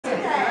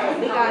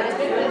When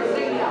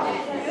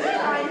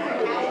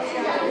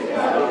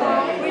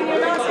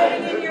you're not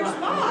sitting in your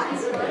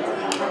spots.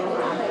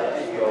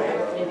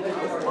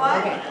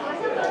 What?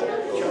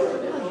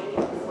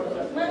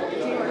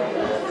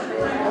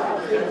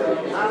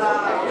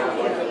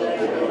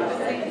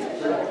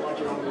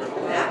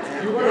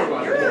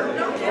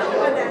 Don't tell me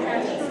what that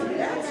has to do.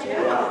 That's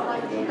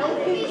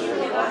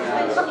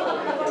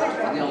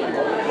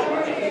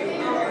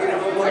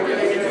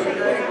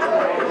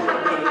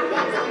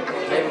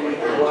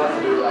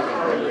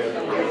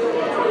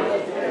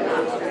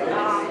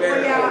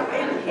yeah,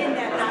 in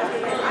that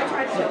document, I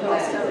tried to show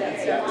most of that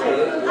stuff too.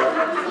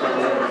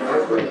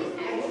 Good for me.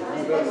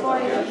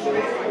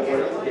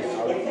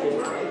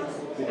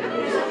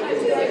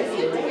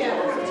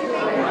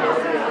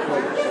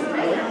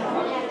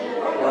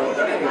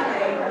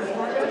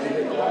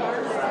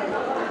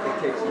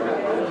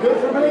 Good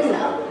for me.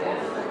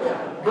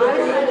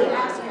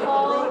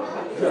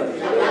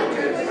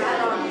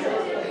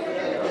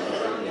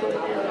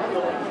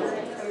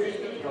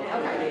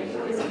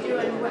 Is he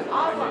doing what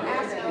all we're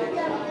asking?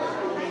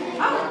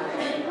 Oh!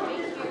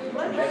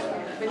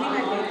 But he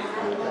might be.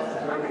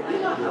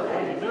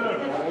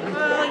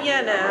 Well, you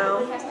know,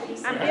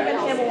 I'm giving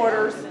him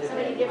orders.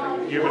 Giving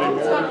him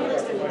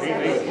orders. What do you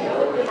think?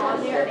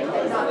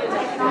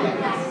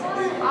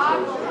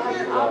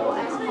 I will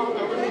ask Paul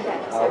to look at that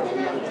this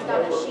afternoon. He's got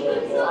a sheet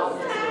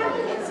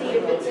and see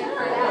if it's in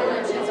for that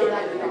lunches or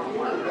that.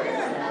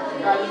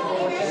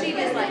 She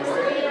just like.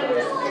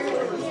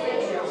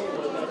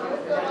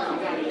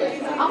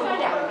 I'll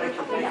find out.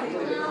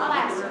 I'll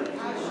ask her.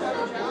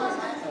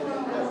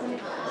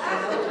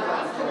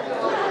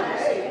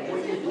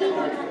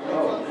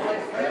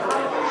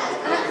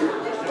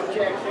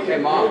 Hey,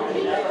 Mom. Are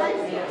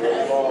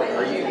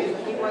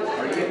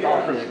you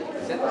talking?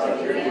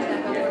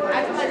 I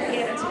can let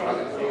Hannah today.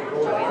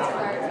 I'll answer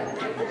her.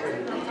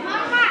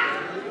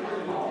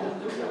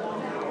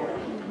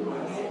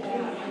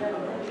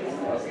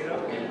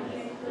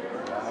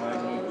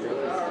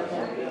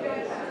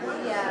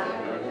 Yeah.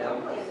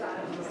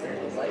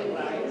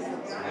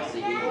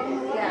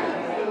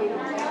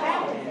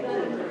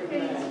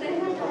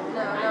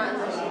 No, not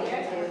unless you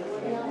get to.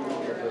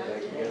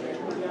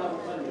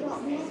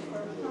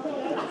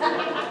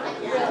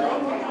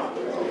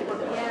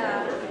 Yeah.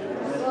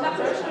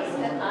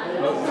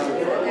 Well, she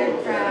said they're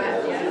crap.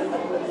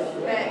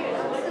 But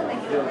I'm still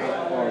making it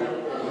work.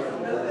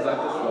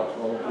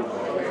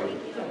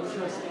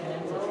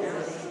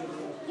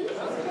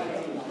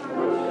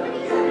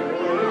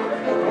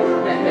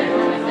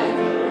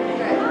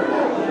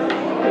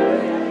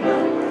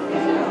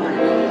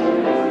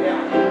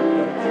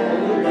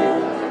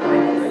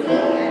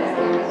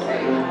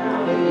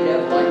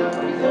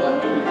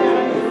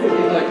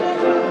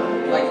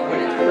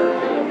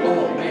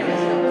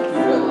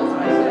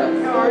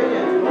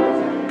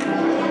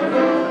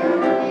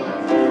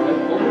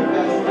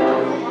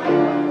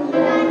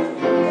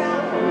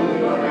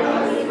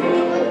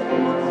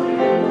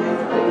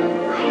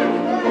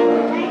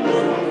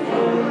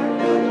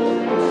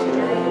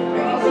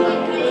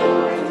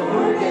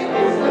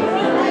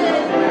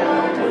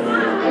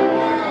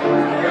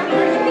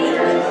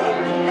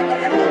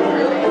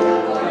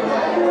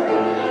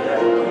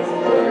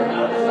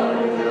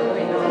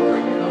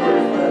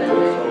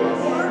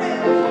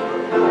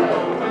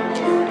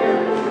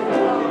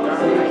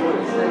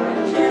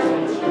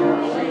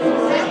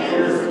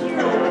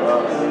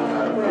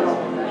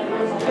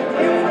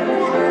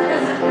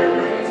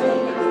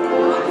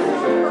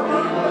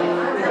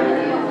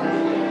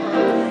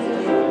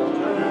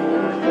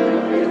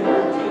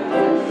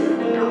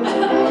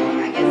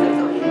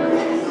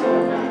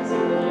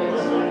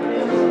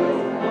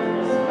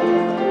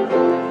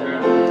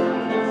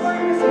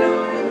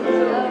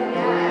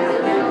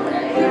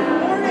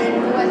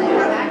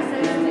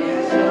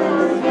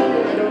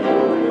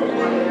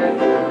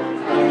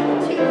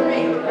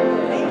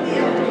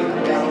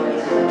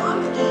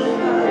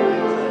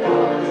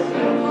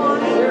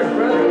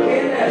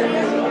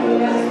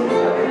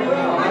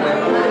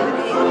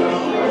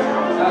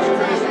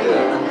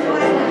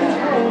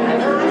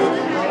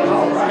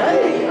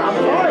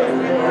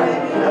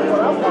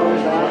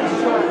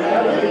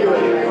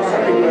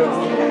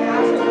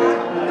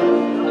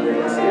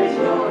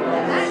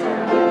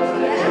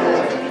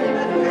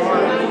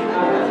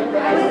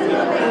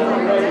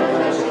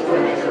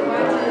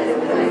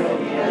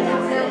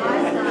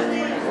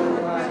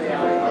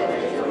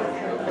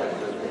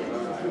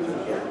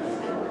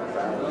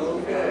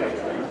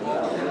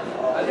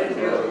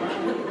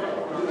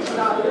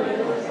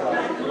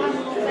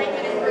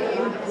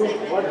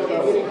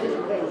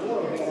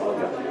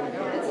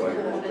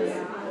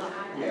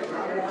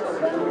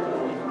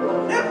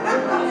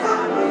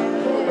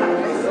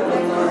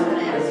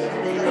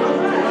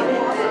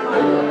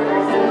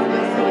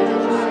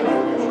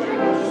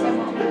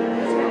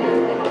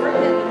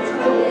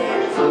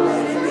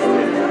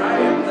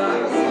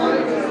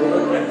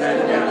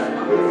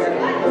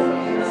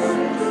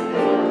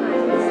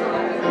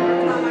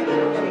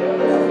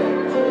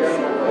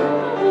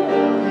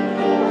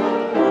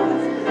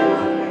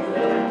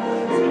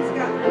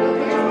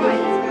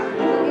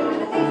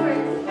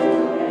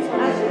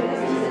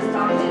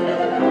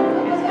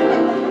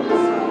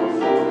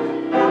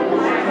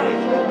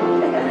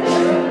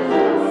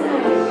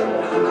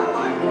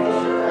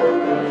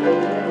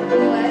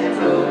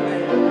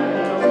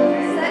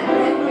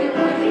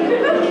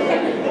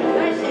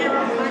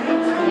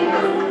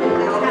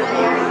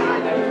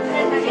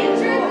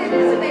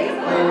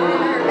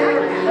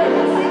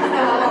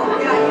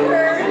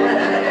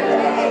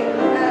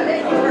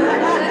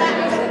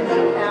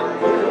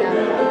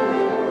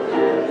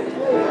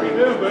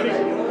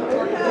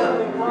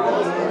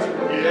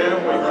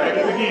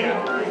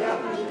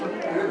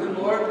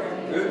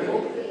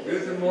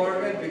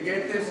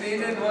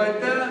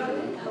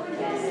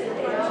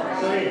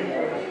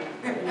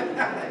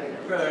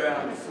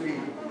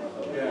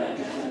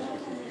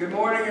 Good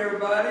morning,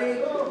 everybody.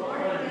 Good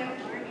morning.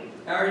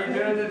 How are you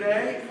doing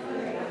today?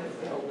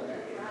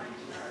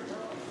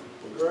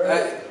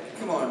 Hey,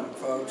 come on,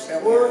 folks.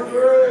 We're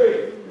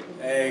great.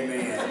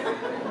 Amen.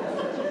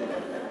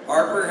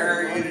 Harper, how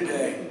are you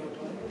today?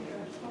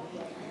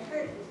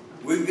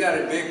 We've got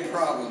a big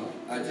problem.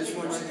 I just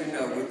want you to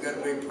know we've got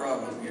a big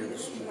problem here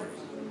this morning.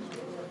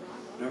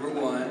 Number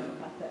one,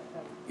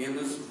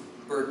 Emma's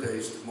birthday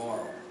is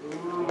tomorrow.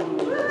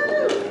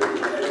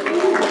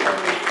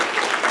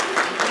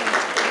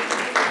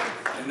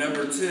 And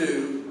number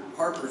two,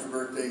 Harper's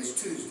birthday is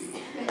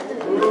Tuesday.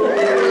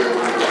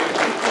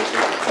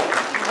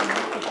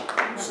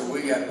 So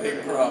we got a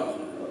big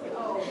problem.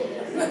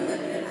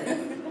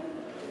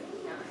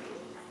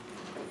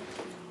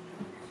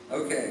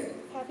 Okay.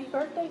 Happy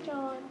birthday,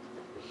 John.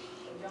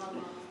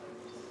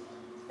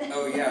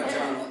 Oh yeah,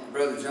 John,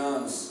 Brother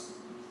John's.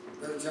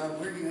 Brother John,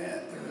 where are you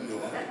at? There you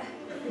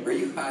are. Are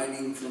you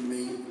hiding from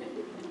me?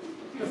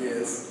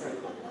 Yes.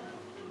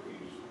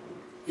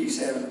 He's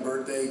having a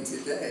birthday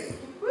today.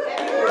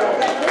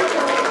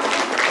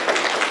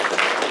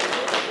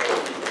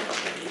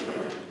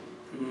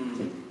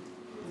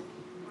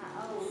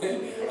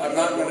 I'm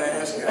not going to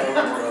ask how old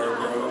you are,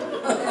 bro.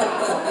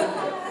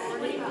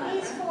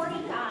 He's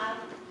 45.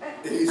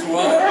 He's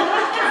what?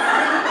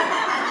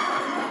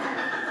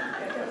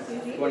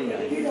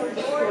 29.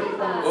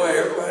 Boy,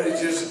 everybody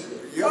just,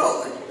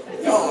 y'all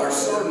are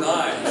so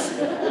nice,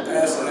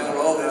 passing out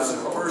all this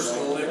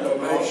personal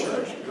information.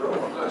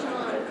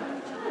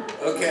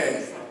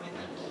 Okay,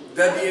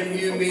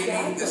 WMU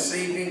meeting this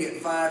evening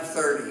at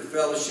 5:30,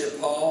 Fellowship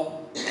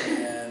Hall,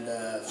 and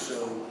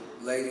so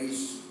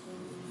ladies,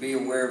 be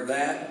aware of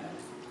that.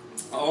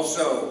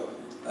 Also,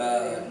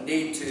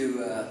 need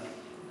to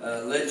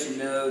let you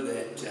know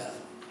that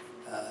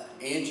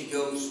Angie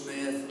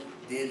Goldsmith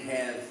did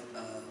have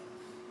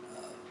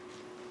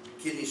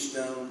kidney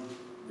stone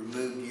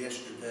removed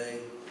yesterday.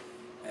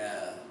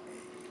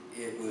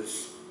 It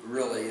was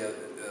really a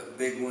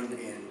big one,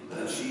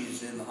 and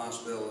she's in the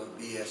hospital at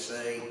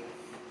BSA,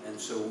 and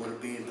so I want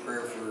to be in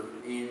prayer for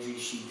Angie.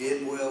 She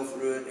did well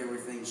through it.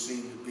 Everything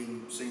seems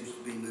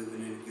to be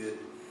moving in a good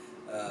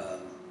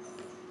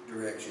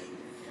direction.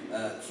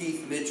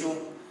 Keith Mitchell,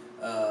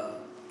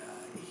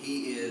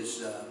 he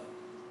is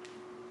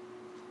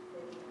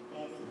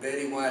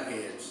Betty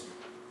Whitehead's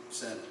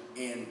son,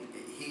 and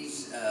he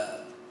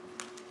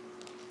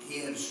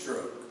had a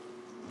stroke.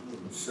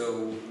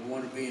 So we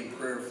want to be in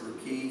prayer for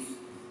Keith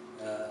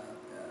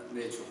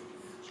Mitchell.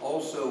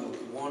 Also,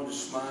 Wanda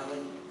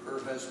Smiley, her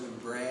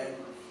husband Brad,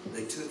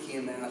 they took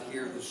him out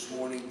here this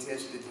morning,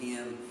 tested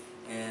him,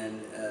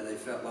 and they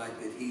felt like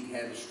that he'd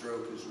had a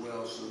stroke as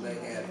well, so they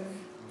have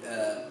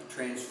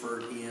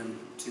transferred him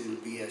to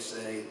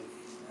BSA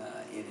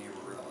in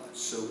Amarillo.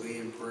 So be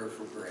in prayer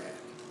for Brad,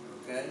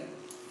 okay?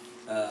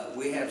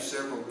 We have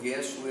several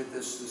guests with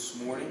us this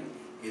morning.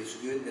 It's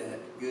good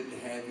to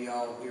have you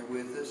all here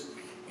with us.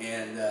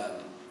 And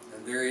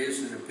there is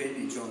an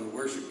appendage on the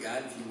worship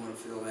guide. If you want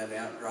to fill that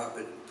out, drop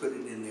it, put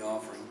it in the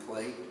offering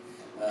plate.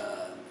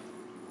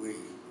 We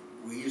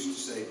used to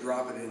say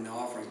drop it in the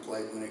offering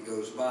plate when it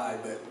goes by,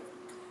 but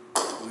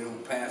we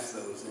don't pass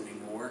those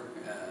anymore,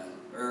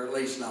 or at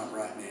least not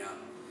right now.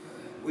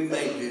 We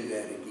may do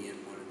that again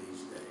one of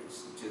these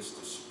days, just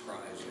to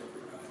surprise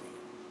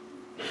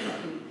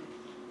everybody.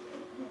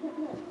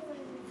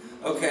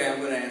 Okay, I'm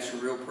going to ask a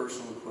real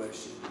personal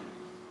question.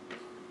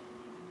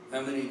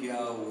 How many of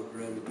y'all would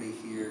rather be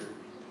here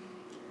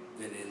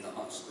than in the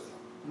hospital?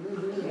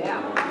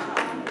 Yeah.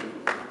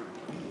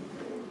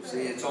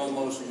 See, it's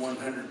almost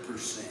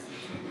 100%.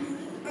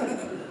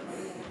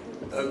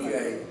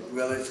 Okay,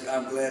 well,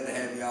 I'm glad to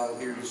have y'all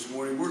here this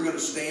morning. We're going to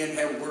stand,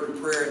 have a word of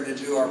prayer, and then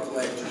do our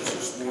pledges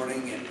this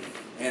morning.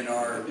 And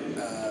our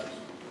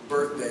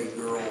birthday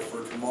girl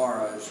for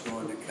tomorrow is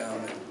going to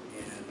come and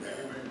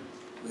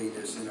lead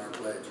us in our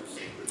pledges.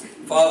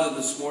 Father,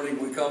 this morning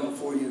we come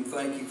before you and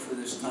thank you for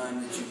this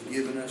time that you've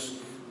given us.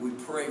 We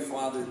pray,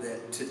 Father,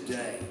 that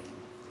today,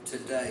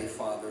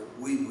 Father,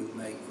 we would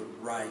make the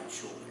right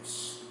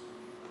choice,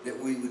 that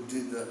we would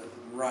do the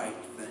right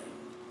thing,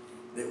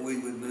 that we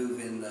would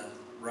move in the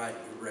right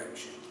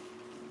direction.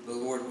 But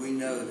Lord, we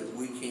know that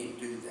we can't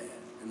do that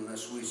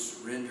unless we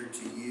surrender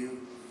to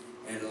you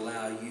and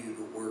allow you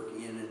to work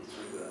in and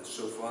through us.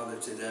 So Father,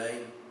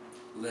 today,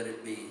 let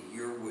it be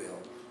your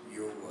will,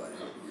 your way.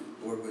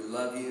 Lord, we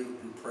love you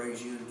and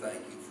praise you and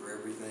thank you for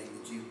everything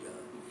that you've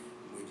done.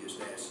 We just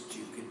ask that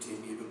you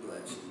continue to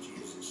bless in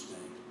Jesus'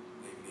 name.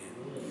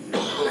 Amen.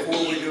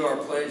 Before we do our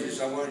pledges,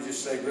 I want to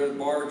just say Brother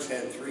Barg's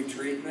had 3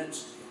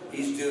 treatments.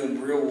 He's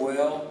doing real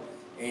well,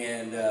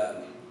 and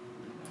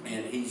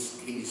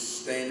he's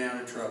staying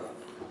out of trouble.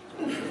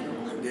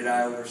 Did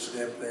I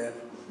overstep that?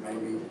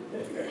 Maybe?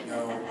 Okay.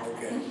 No?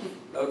 Okay.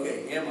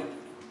 Okay, Emma.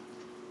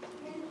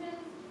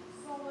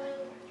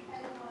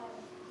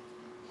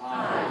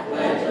 I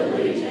pledge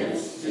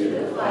allegiance to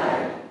the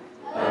flag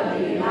of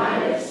the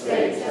United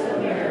States of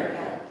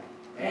America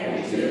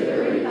and to the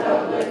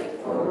republic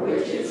for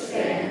which it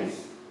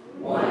stands,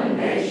 one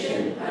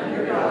nation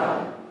under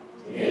God,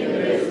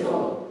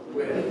 indivisible,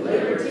 with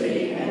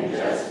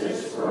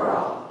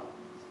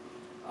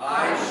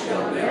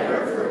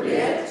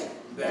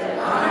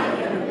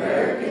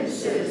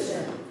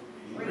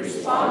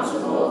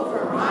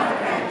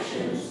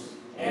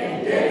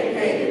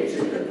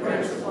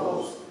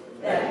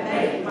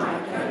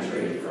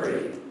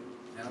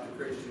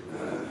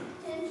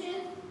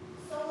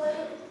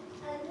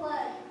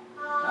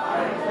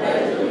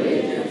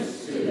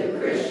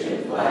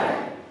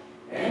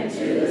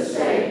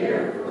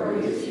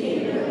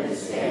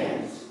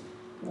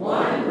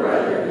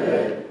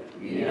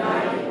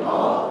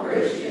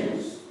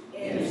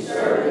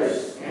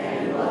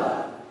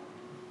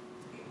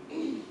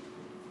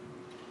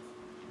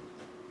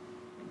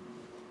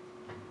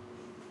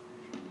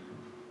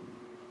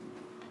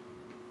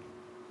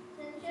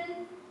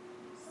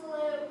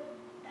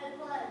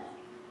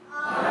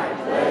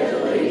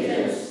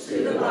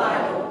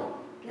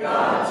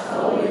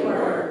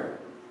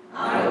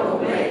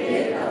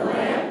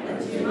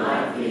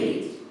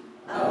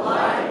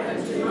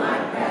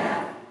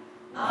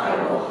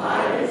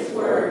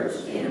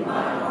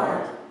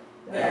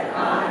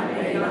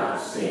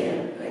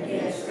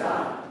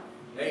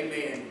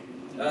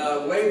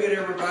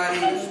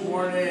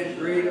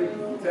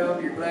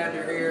We're glad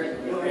they're here.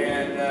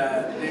 And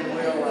then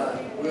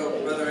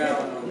we'll Brother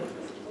Allen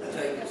will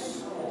take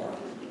us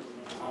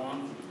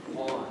on.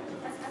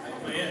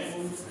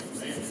 Amen.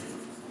 Amen.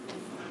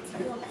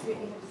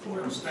 We're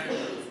going to stand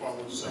there while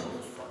we sing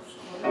this first.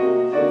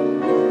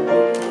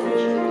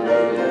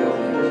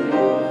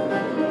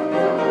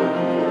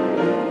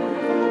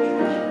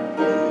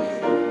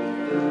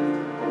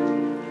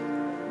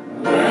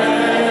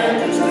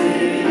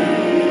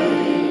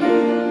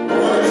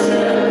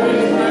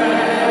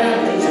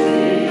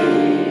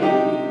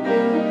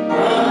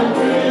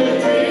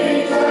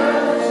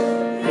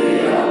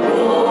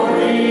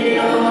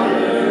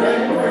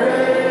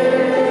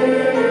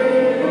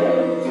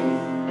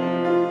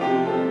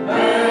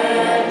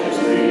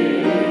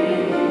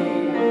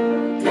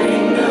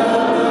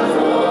 Kingdom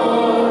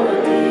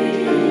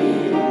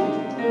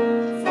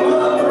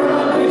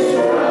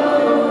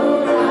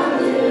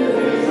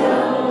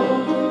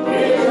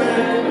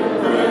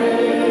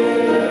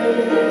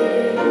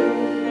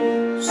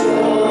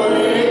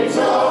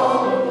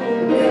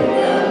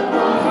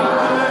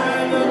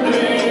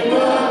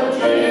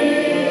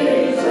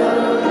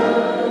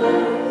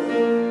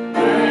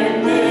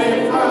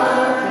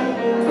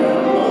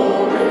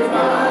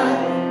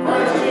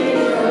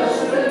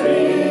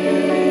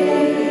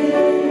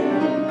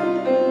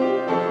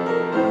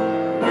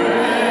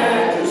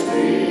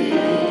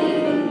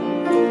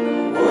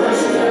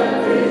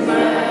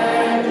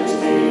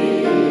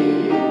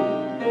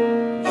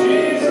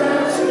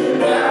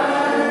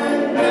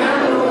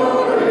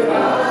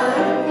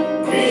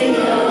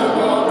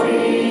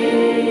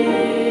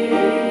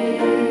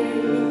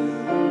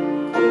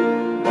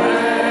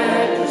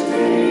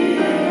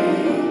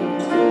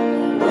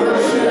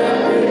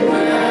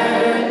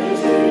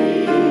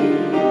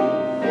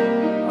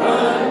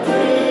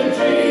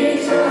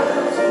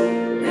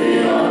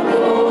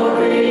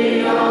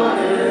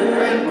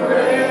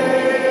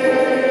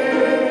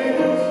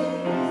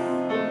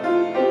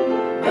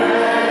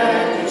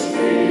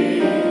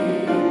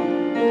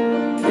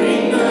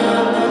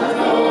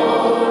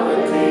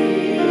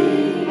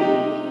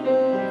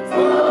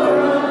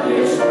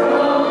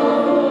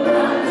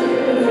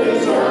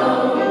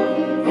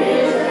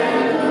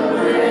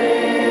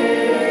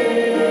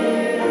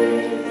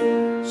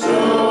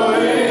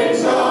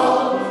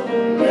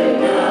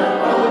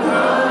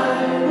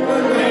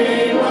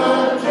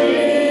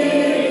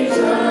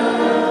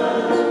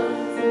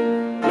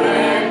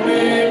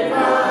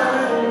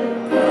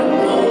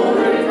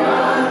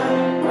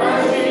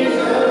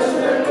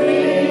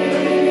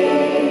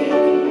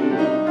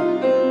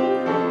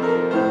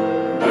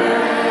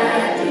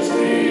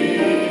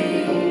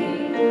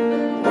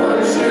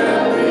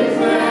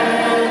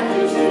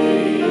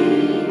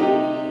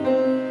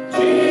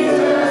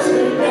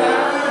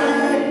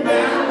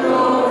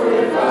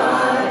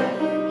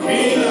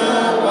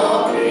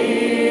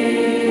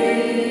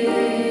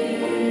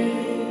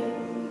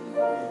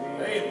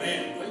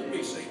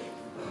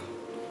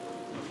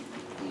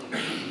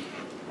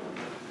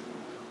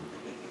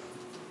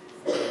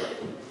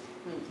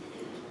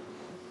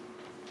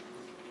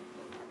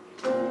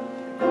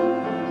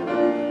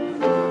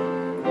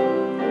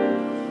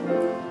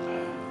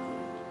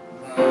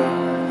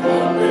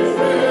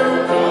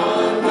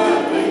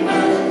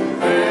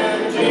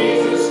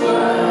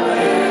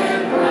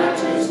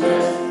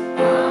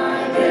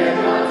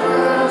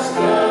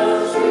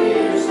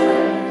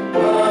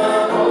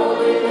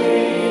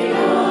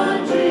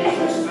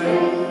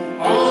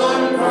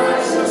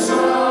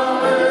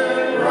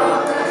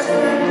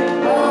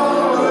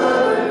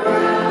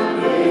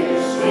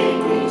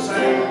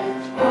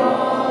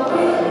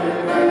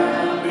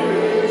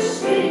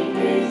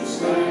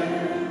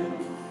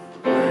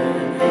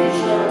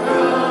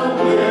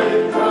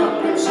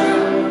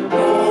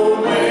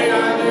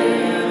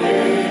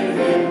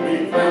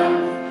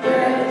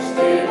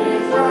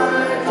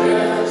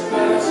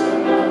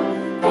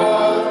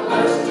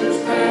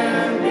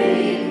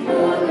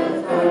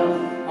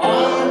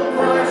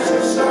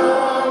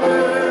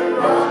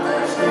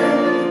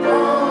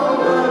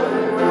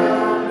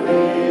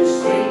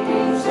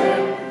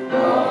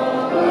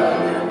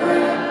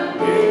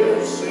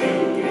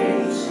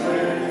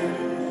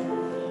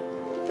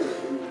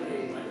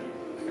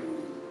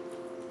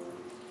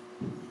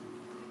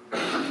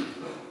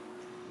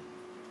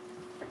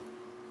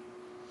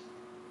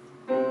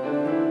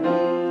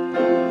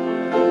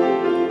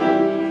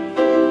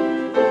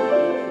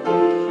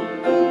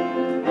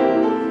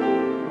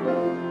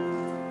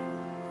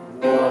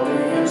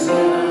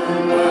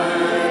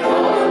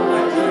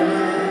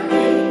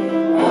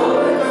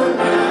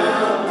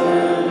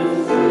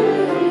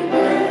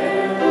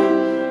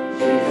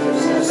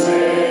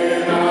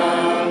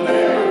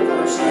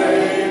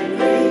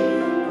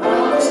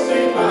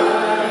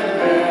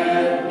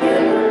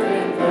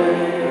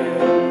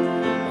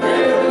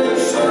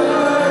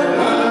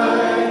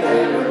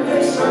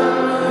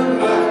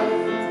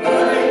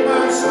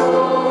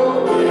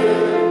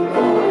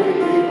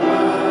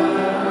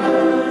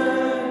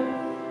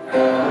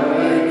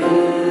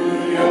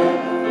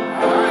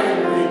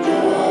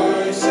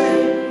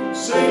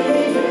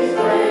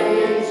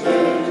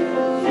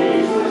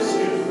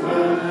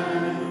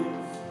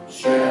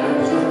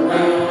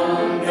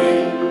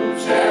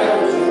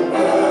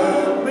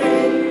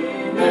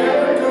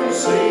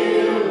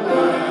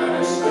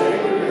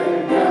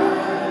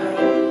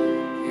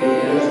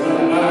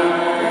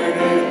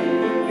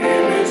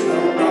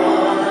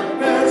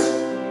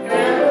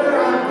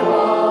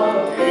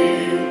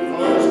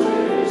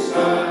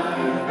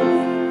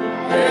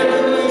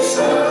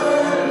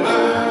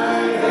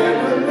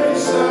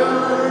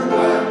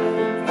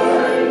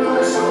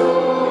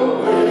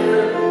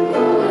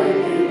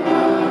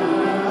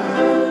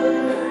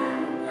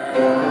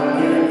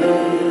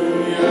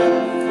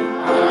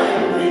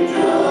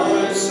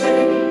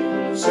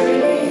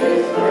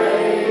his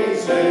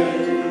praises,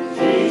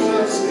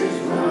 Jesus is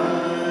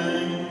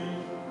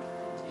mine.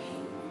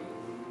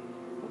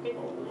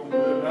 Oh, we're going to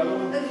do another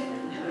one?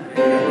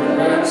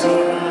 Bright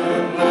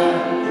sunlight,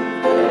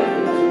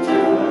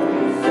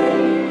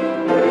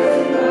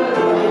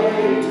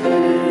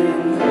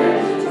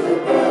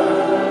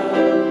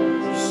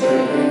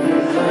 singing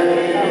his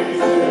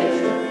praises,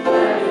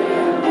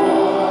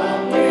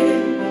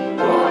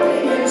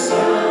 walking in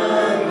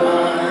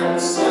sunlight,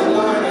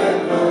 sunlight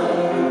and love.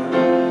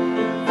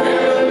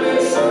 Heavenly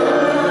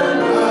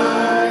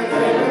sunlight,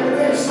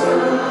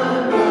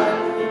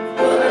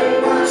 flooding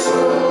my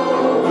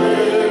soul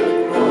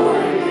with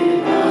glory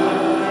divine.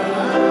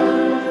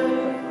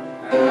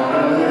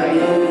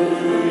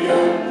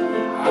 Hallelujah,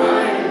 I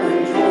am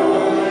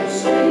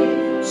rejoicing,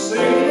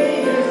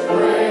 singing his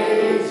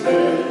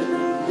praises,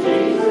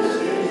 Jesus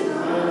is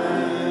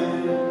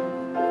mine.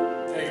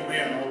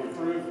 Amen, all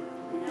through.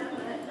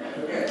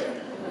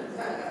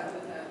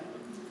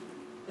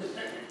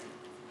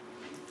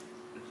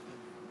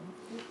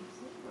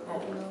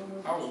 Oh,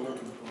 I was looking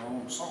for the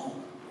wrong song,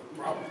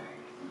 problem.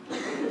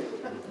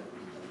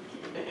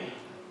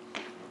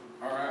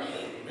 All right,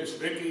 Miss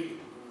Vicki,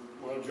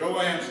 well,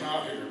 Joanne's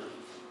not here.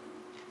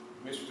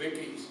 Miss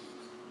Vicki's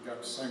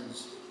got to sing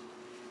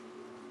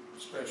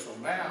special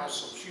now,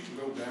 so she can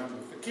go down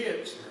with the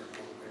kids here a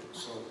little bit.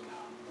 So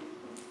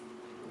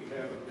we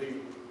have a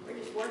deal. We're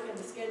just working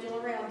the schedule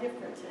around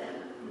different.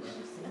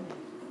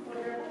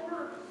 Whatever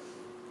works.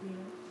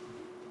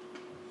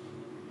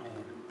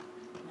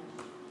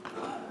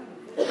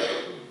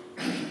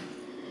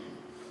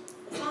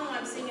 The song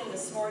I'm singing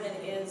this morning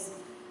is,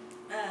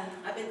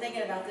 I've been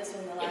thinking about this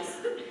one the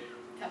last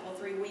couple,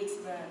 3 weeks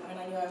when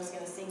I knew I was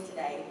going to sing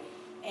today.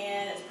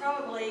 And it's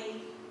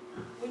probably,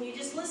 when you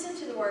just listen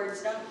to the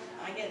words,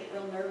 I get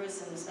real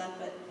nervous and stuff,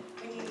 but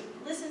when you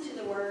listen to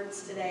the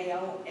words today, I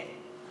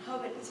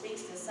hope it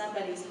speaks to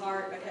somebody's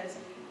heart, because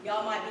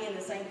y'all might be in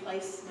the same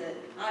place that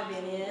I've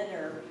been in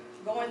or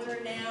going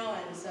through now,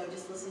 and so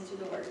just listen to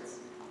the words.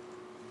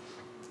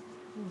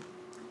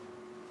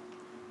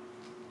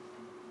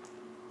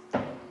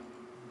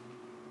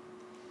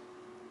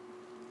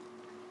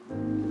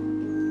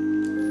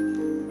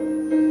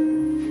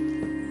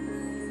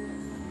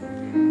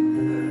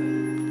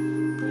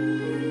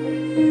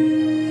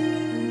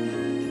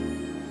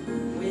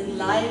 When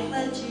life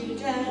let you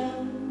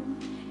down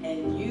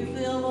and you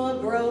feel more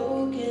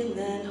broken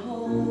than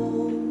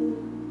whole,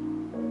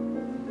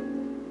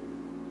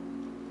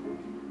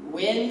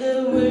 when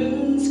the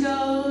wounds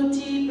go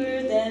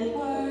deeper than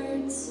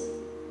words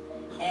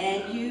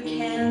and you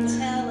can't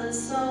tell a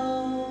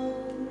soul,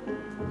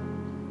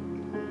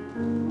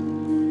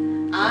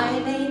 I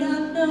may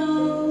not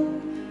know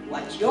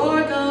what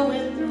you're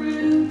going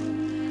through,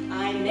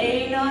 I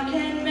may not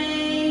can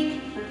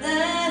make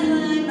that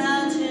high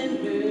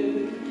mountain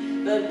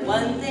move, but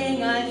one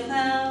thing I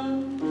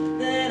found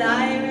that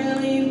I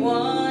really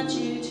want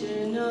you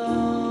to know.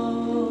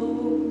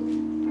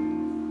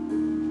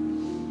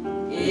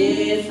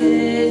 If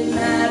it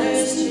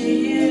matters to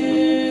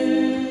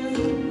you,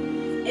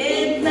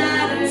 it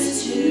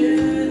matters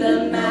to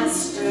the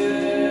Master.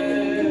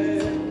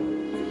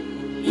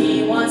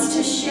 He wants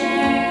to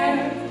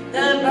share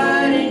the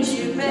burdens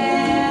you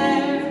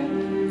bear,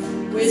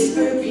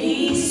 whisper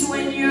peace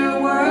when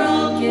your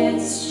world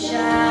gets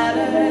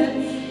shattered.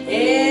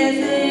 If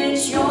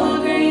it's your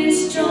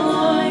greatest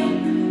joy,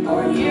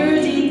 or your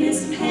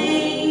deepest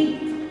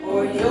pain,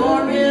 or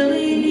you're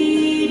really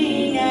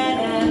needing an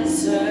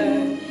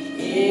answer,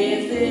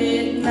 if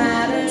it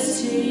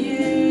matters to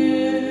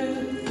you,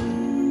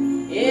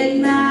 it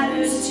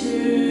matters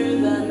to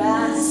the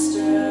Master.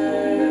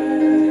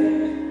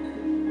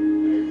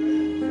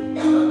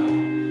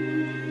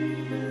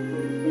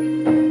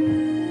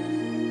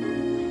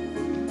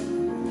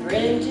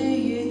 Friend, do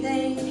you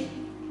think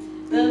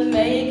the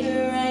maker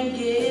and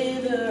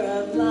giver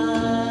of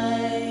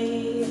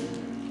life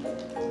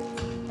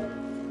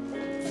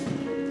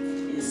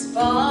is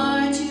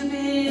far too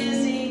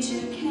busy to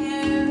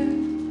care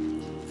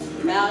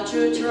about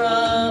your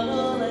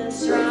trouble and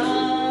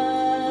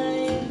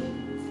strife?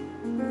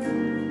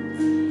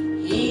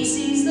 He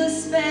sees the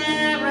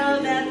sparrow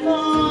that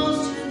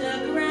falls to the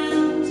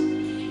ground,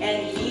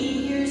 and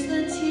he hears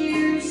the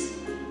tears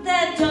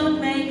that don't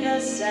make a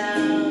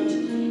sound.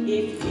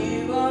 If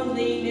you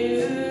only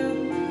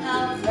knew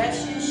how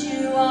precious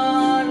you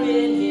are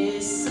in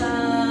his sight.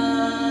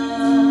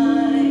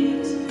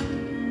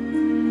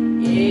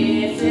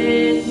 If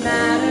it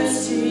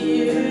matters to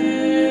you,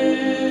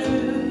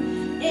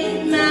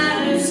 it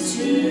matters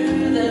to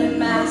the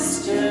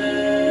Master.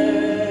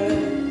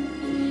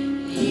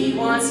 He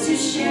wants to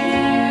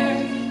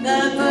share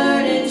the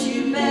burdens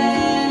you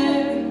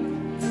bear,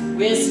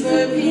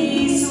 whisper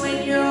peace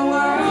when your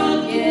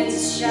world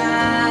gets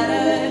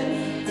shattered.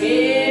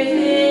 If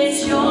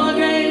it's your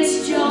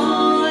greatest joy,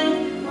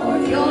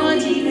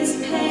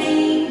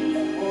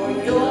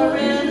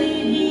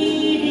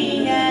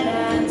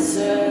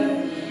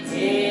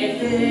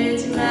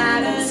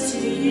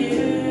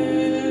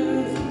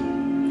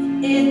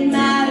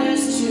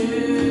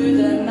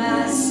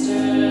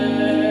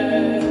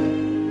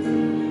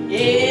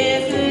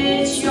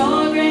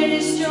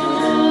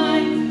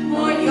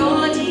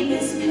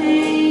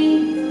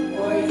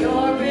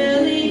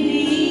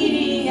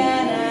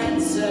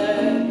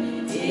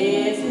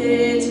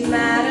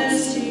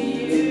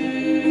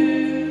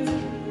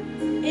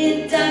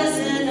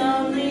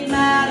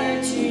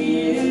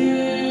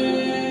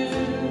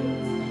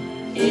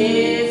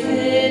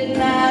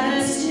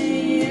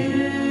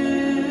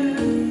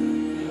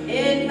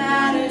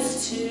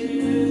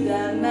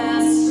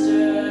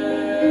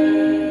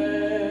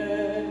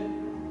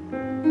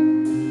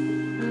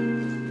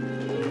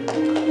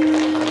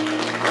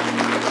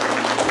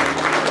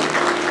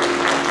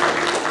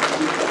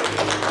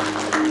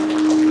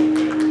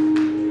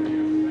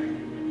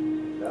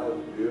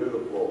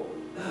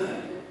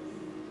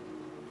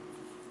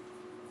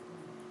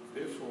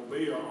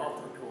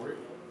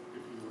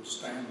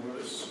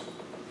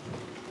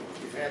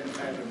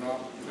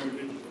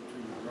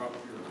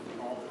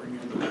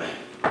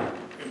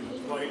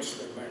 plates,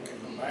 they're back in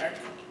the back.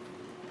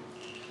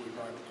 We'd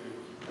like to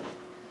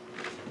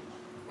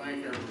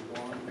thank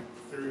everyone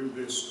through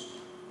this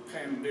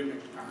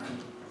pandemic time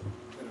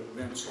that have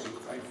been so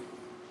faithful.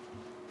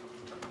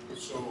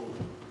 So,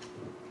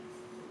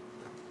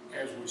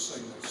 as we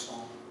sing this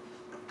song,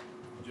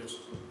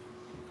 just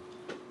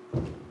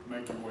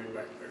make your way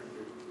back there,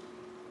 dude.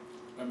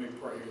 Let me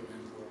pray and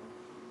then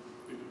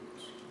we'll do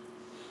this.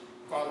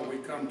 Father, we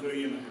come to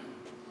you now.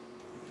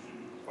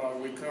 Father,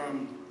 we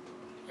come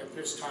at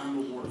this time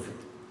of worship.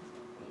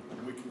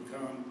 And we can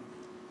come,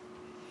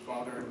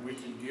 Father, and we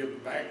can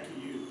give back to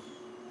you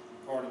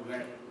part of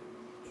that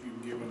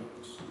you've given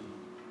us.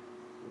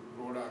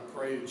 Lord, I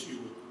pray that you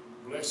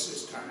would bless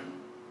this time.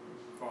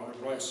 Father,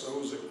 bless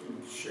those that can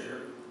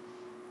share,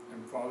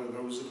 and Father,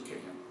 those that can.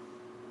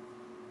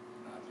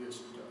 I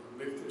just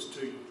lift this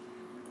to you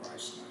in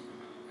Christ's name.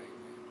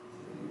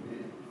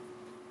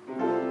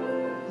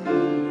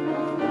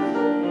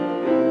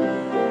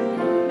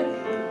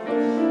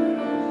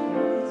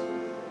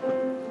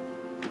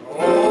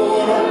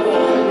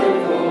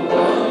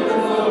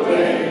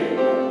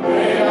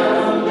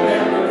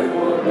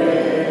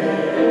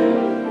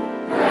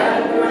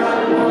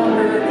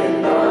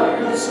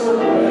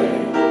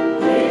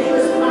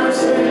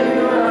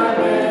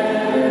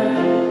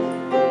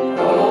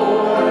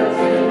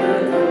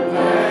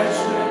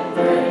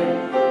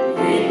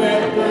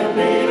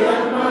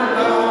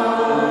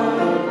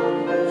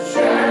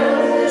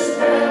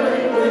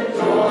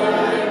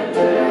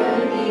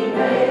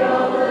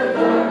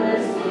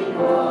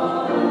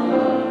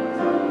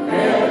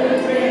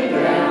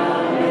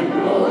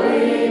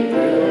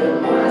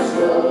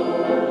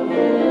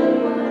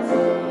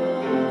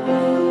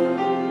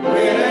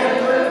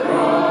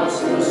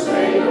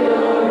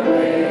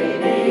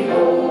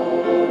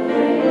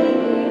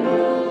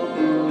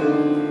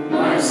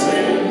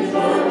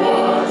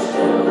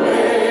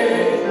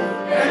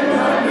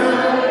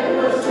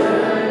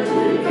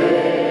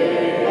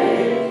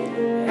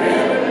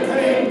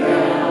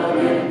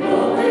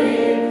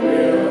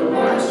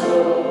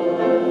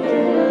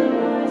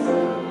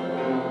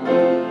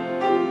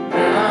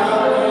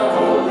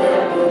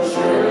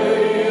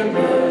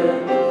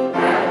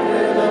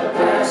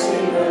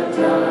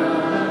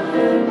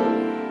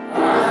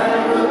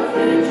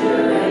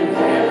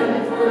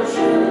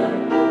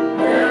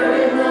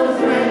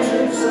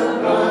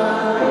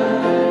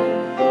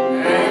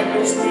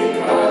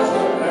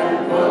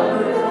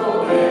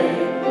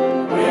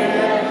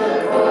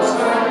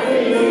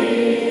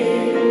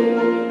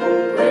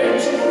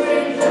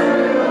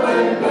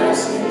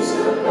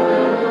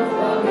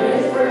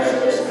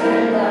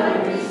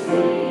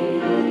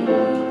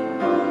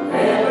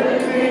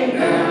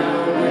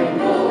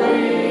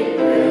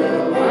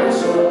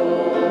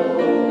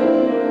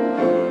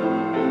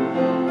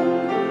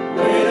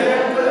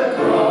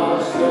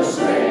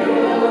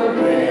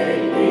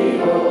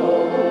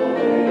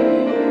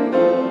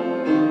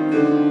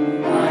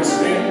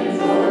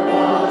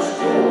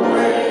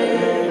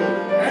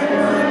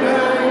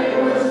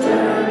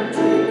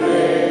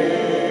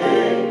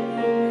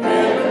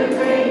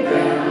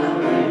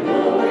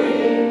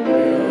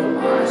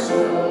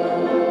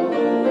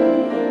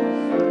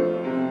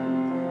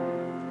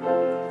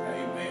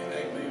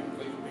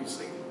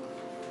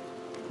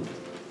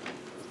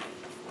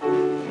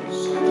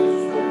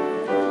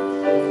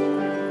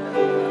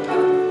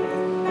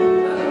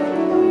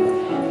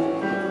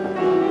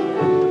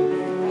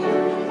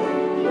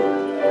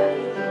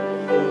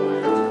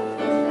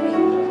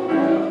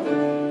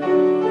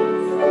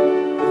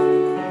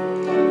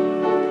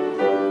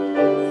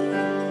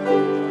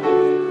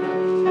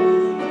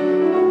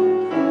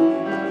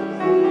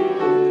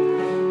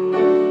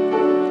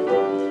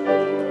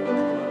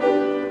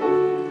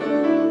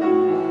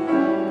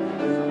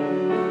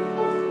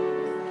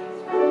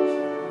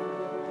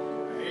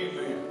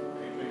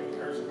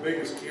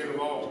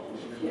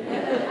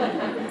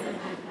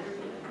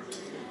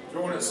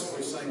 Join us as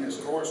we sing this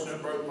chorus, and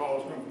then Brother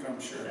Paul's going to come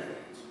share it.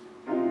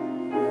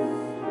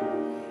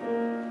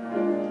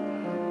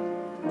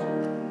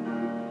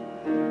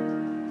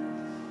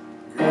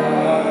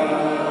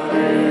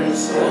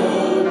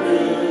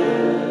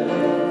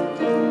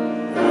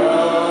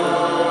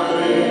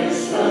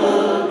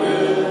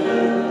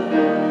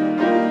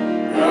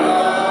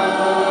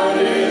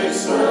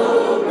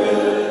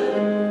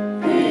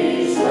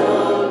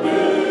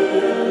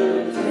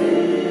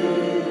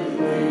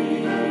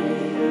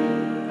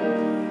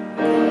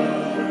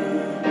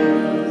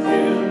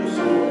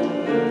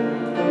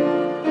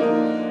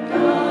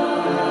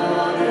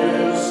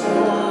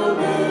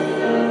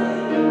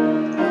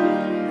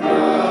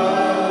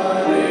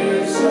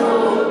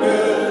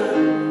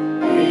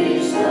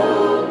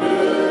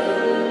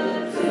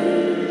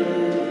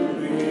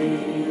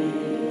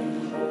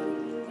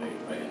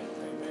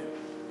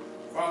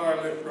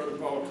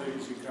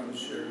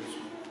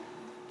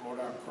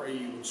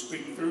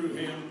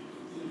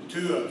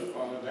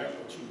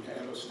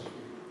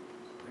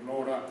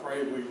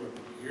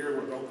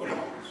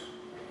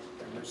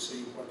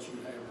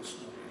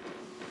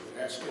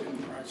 Ask it in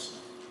Christ's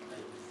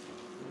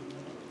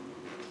name.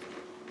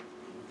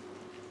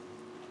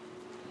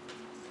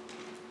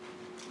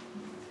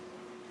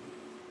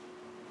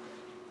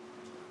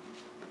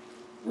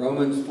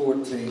 Romans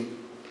 14.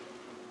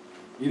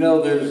 You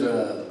know there's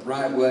a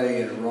right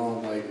way and a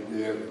wrong way to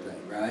do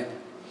everything, right?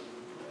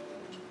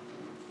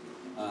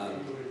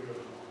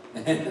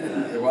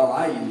 Well,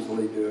 I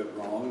usually do it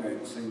wrong.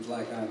 It seems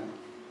like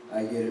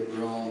I get it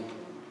wrong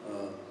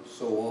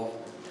so often.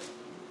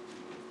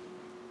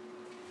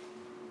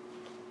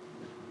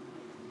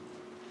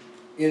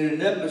 In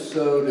an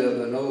episode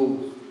of an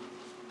old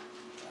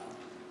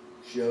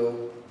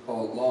show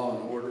called Law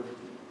and Order,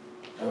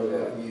 I don't know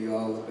if you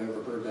all have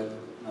ever heard that,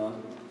 huh?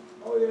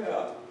 Oh,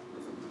 yeah.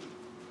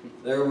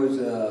 There was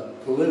a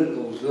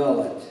political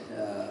zealot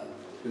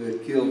who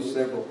had killed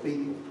several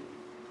people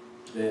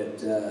that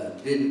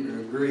didn't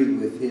agree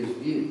with his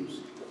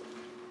views.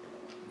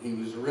 He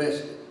was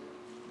arrested.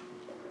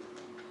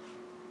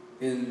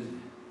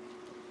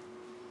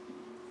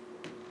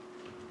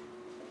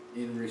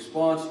 In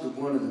response to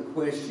one of the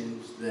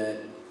questions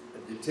that a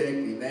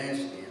detective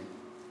asked him,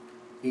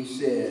 he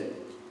said,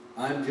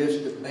 "I'm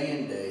just a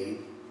Band-Aid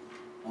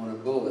on a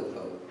bullet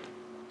hole."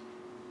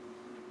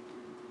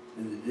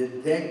 And the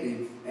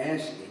detective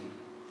asked him,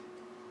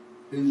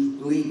 "Who's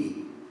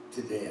bleeding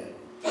to death?"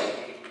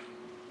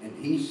 And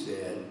he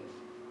said,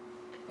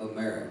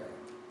 "America."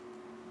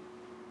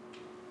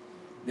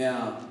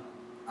 Now,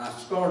 I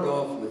start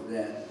off with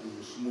that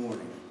this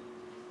morning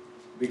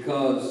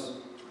because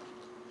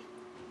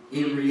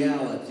in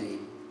reality,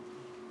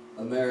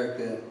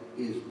 America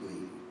is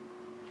bleeding.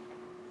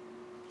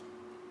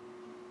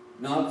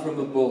 Not from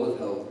a bullet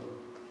hole,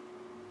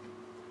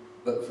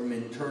 but from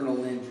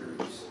internal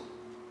injuries.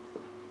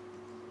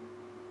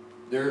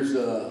 There's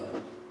a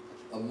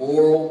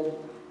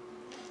moral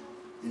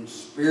and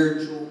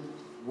spiritual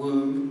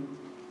wound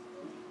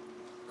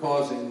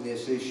causing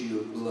this issue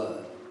of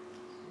blood.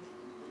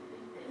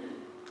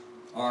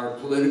 Our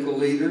political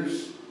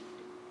leaders,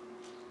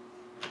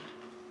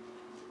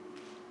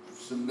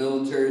 some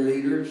military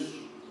leaders,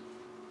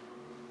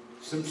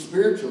 some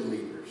spiritual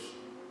leaders,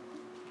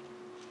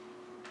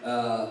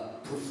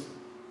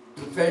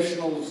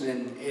 professionals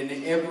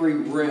in every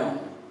realm,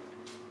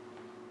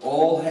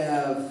 all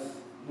have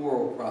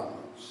moral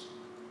problems.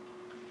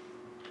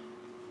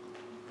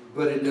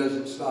 But it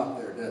doesn't stop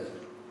there, does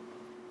it?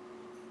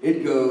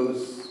 It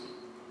goes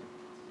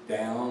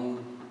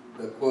down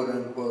the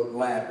quote-unquote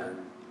ladder,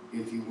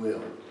 if you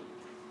will.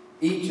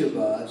 Each of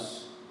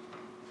us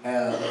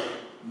have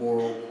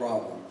moral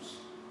problems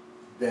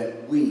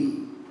that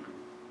we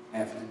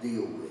have to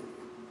deal with.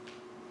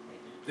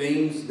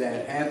 Things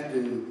that have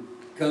to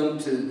come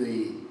to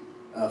the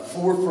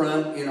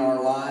forefront in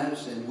our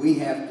lives, and we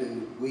have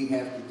to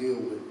deal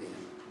with them.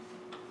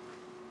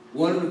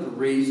 One of the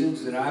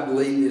reasons that I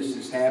believe this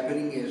is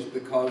happening is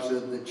because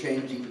of the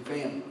changing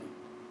family.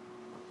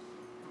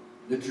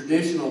 The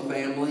traditional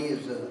family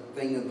is a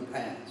thing of the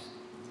past.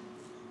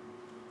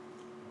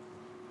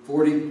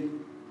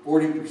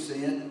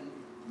 40%,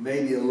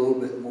 maybe a little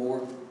bit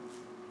more,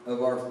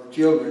 of our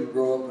children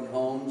grow up in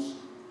homes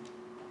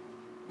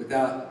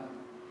without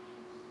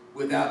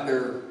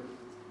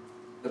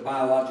the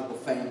biological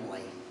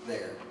family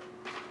there.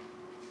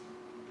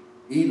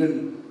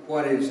 Even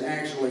what is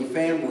actually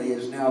family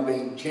is now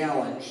being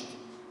challenged,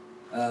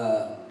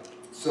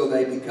 so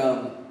they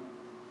become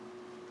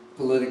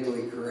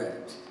politically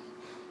correct.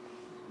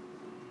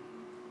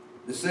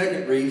 The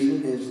second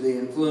reason is the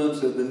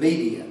influence of the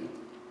media.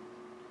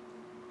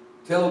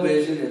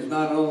 Television has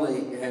not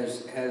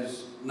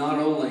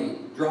only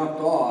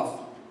dropped off,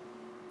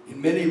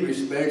 in many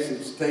respects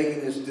it's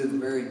taken us to the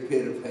very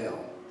pit of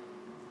hell.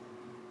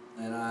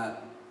 And I'm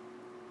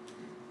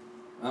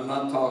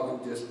not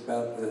talking just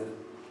about the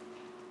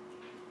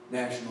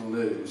national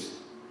news.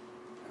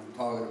 I'm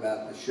talking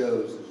about the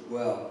shows as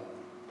well.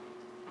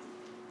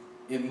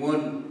 In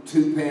one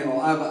two-panel,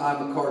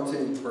 I'm a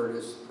cartoon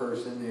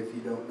person, if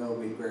you don't know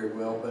me very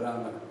well, but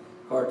I'm a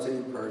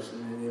cartoon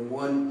person. And in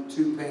one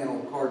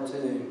two-panel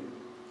cartoon,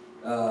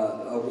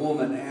 a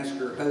woman asked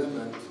her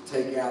husband to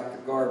take out the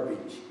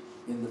garbage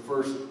in the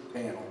first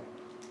panel.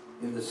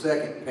 In the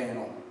second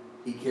panel,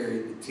 he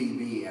carried the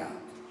TV out.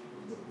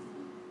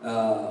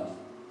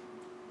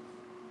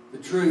 The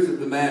truth of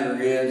the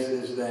matter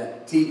is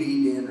that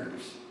TV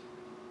dinners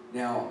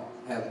now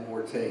have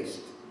more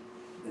taste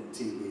than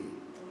TV.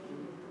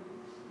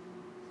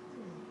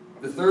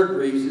 The third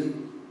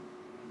reason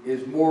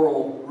is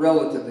moral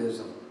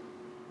relativism.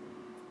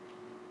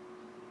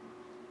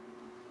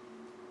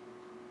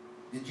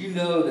 Did you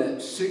know that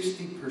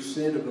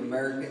 60% of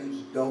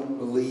Americans don't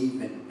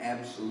believe in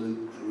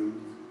absolute truth?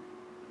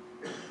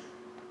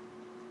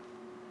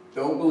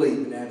 Don't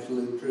believe in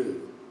absolute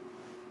truth.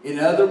 In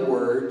other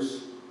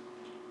words,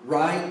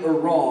 right or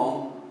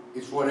wrong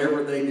is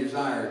whatever they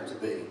desire it to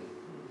be.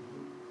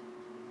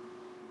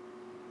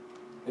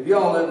 Have you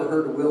all ever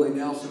heard of Willie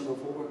Nelson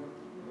before?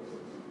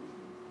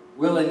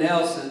 Willie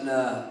Nelson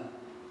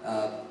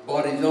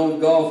bought his own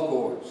golf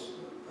course.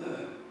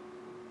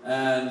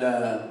 And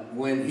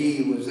when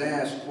he was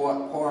asked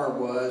what par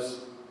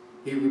was,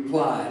 he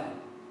replied,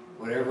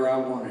 "Whatever I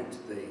want it to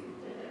be."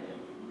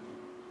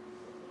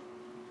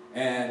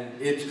 And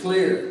it's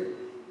clear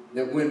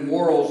that when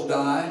morals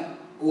die,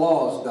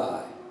 laws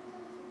die.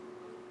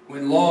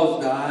 When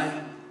laws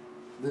die,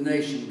 the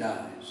nation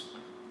dies.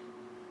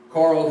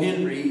 Carl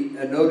Henry,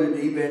 a noted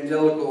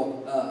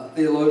evangelical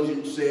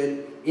theologian,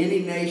 said,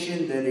 "Any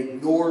nation that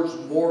ignores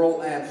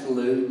moral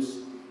absolutes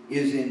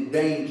is in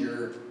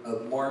danger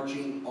of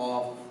marching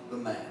off the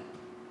map."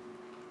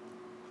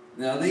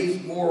 Now,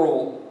 these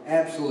moral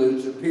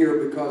absolutes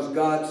appear because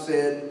God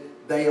said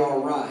they are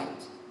right.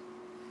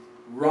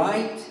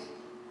 Right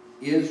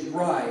is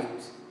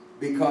right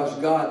because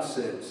God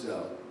said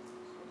so.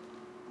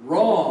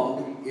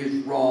 Wrong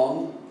is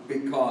wrong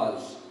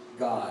because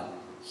God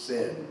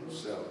said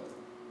so.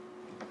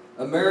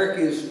 America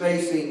is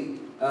facing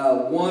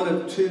one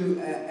of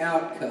two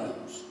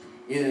outcomes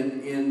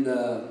in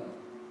the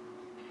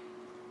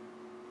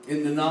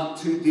not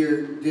too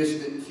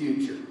distant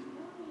future.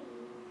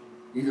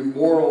 Either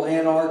moral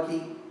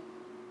anarchy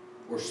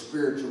or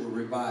spiritual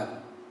revival.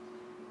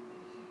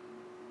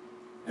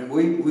 And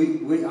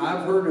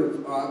I've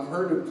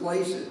heard of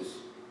places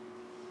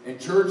and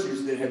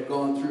churches that have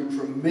gone through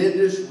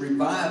tremendous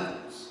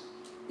revivals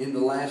in the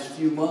last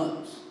few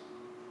months.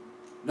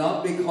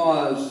 Not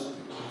because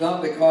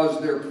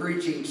they're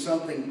preaching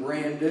something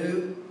brand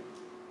new,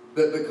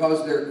 but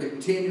because they're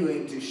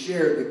continuing to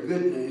share the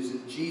good news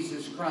of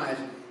Jesus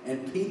Christ,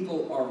 and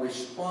people are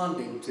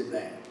responding to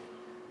that.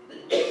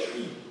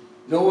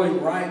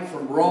 Knowing right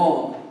from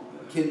wrong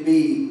can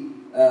be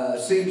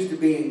seems to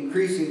be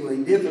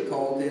increasingly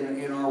difficult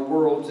in our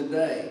world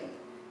today.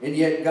 And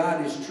yet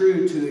God is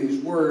true to His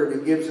Word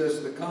and gives us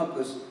the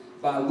compass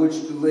by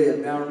which to live.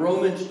 Now in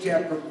Romans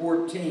chapter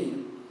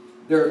 14,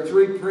 there are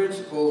three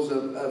principles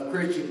of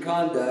Christian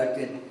conduct.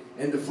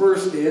 And the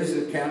first is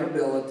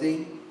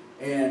accountability.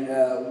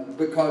 And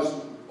because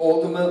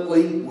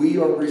ultimately we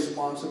are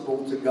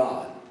responsible to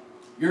God.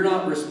 You're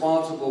not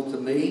responsible to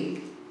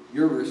me.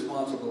 You're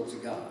responsible to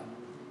God.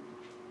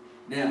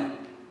 Now,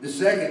 the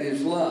second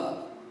is love.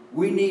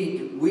 We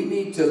need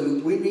to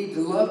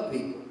love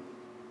people.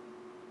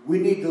 We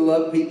need to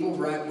love people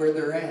right where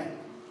they're at.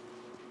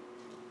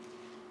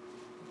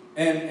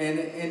 And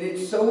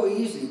it's so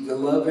easy to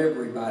love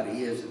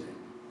everybody, isn't it?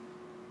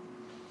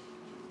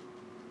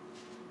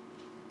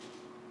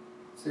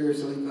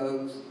 Seriously,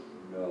 folks?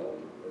 No,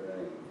 it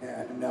ain't.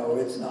 Yeah, no,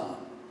 it's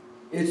not.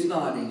 It's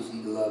not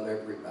easy to love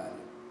everybody.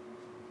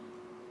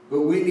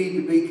 But we need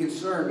to be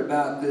concerned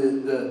about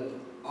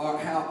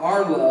how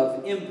our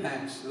love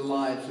impacts the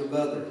lives of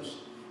others.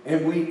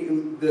 And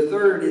the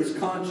third is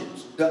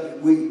conscience.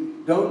 We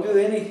don't do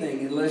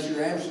anything unless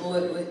you're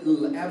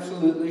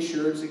absolutely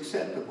sure it's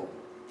acceptable.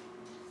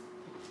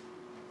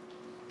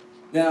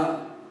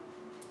 Now,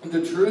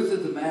 the truth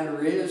of the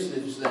matter is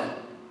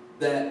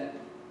that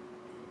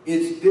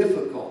it's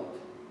difficult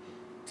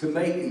to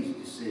make these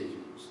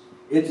decisions.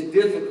 It's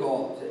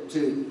difficult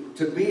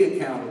to be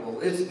accountable.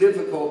 It's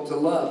difficult to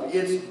love.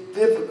 It's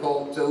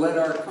difficult to let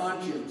our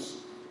conscience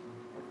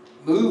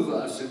move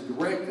us and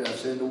direct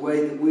us in the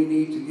way that we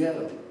need to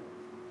go.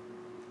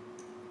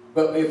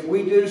 But if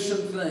we do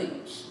some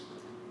things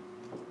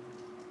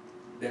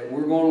that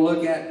we're going to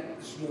look at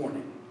this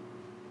morning,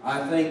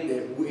 I think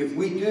that if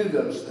we do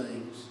those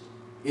things,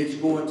 it's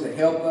going to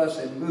help us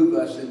and move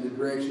us in the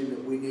direction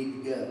that we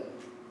need to go.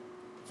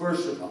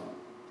 First of all,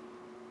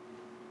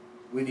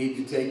 we need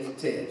to take the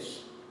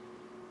test.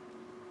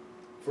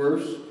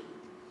 First,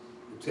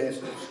 the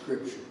test of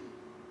Scripture.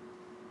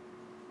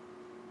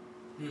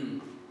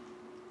 Who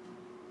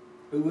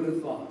would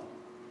have thought,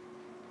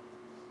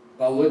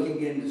 by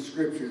looking into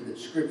Scripture, that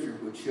Scripture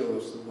would show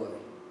us the way?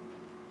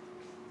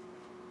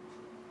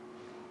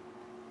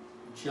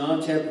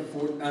 Romans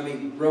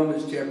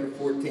chapter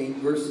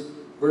 14,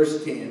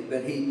 verse 10.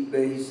 But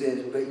he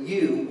says, "But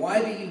you,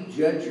 why do you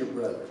judge your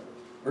brother?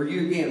 Or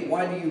you again,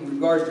 why do you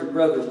regard your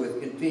brother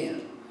with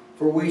contempt?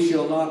 For we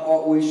shall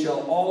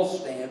all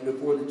stand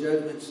before the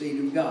judgment seat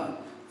of God.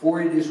 For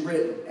it is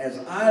written, as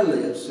I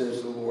live,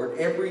 says the Lord,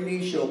 every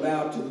knee shall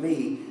bow to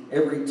me,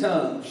 every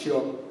tongue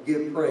shall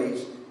give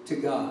praise to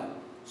God.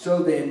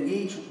 So then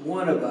each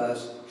one of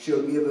us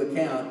shall give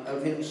account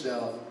of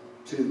himself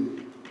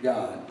to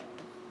God."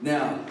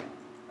 Now,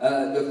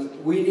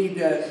 we need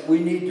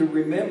to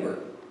remember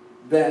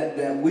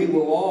that we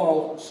will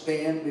all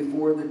stand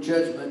before the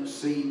judgment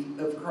seat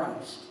of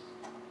Christ.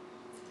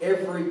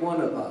 Every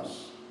one of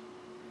us.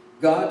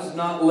 God's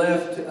not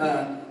left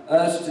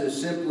us to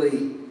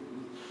simply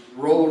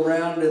roll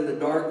around in the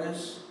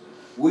darkness.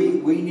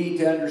 We need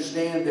to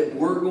understand that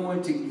we're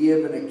going to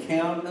give an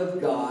account of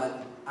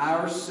God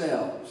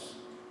ourselves.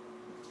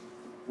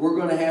 We're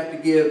going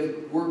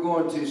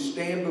to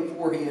stand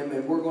before Him,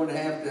 and we're going to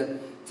have to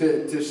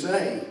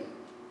say,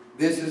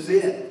 this is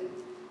it.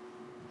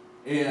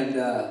 And,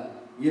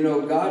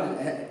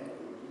 God,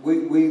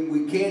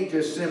 we can't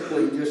just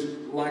simply,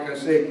 like I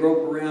said,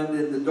 grope around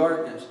in the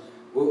darkness.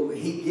 Well,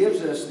 He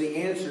gives us the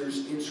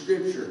answers in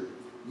Scripture.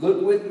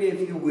 Look with me,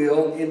 if you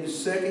will, into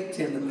 2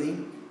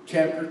 Timothy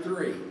chapter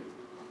 3.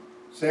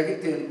 2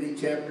 Timothy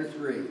chapter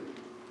 3.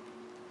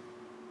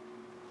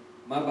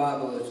 My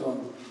Bible is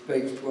on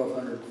page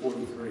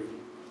 1243.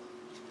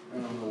 I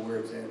don't know where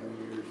it's at on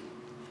yours.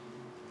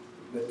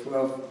 but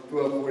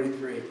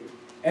 1243.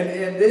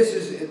 And this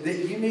is,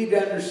 that you need to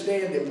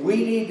understand, that we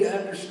need to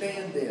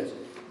understand this,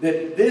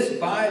 that this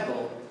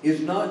Bible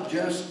is not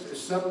just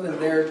something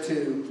there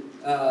to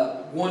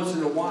once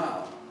in a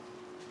while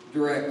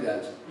direct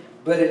us.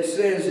 But it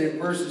says in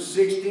verses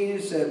 16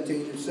 and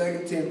 17 in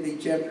 2 Timothy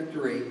chapter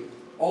 3,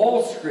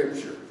 all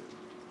Scripture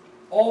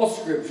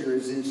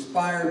is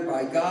inspired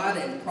by God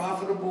and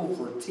profitable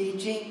for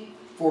teaching,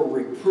 for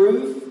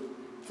reproof,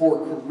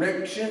 for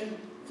correction,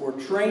 for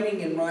training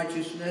in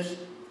righteousness,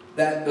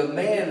 that the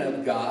man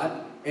of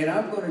God, and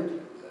I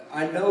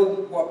know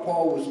what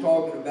Paul was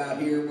talking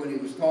about here when he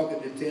was talking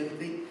to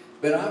Timothy,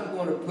 but I'm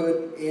going to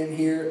put in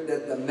here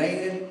that the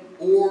man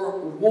or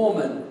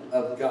woman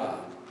of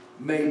God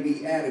may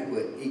be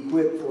adequate,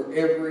 equipped for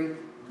every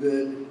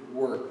good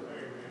work.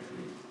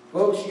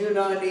 Folks, you and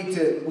I need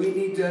to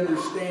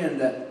understand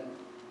that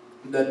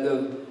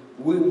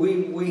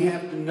we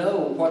have to know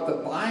what the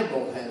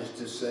Bible has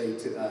to say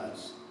to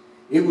us.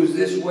 It was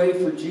this way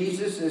for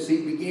Jesus as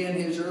he began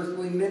his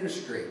earthly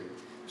ministry.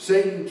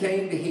 Satan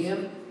came to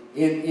him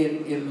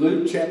in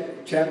Luke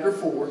chapter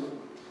 4,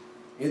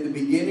 in the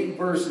beginning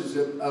verses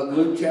of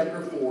Luke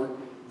chapter 4,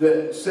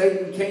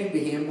 Satan came to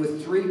him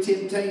with 3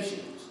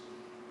 temptations.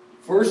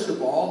 First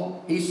of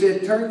all, he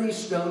said, turn these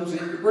stones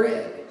into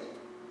bread.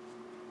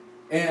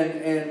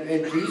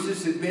 And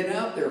Jesus had been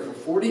out there for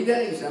 40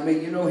 days. I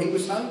mean, you know, he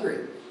was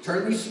hungry.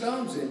 Turn these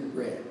stones into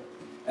bread.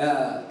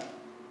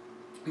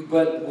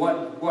 But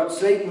what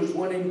Satan was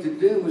wanting to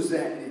do was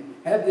that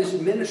have this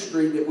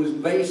ministry that was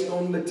based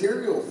on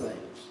material things.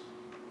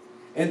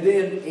 And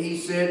then he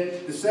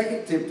said the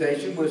second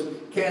temptation was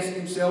cast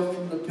himself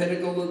from the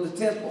pinnacle of the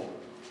temple.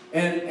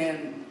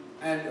 And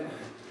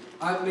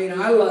I mean,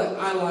 I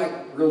like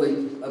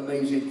really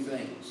amazing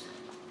things.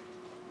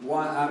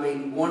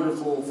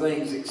 Wonderful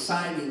things,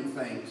 exciting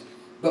things.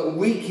 But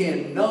we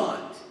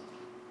cannot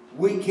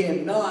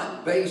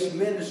base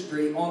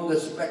ministry on the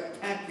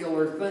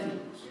spectacular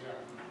things.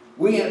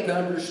 We have to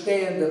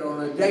understand that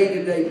on a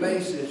day-to-day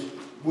basis,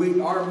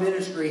 our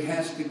ministry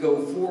has to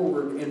go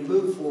forward and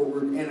move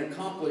forward and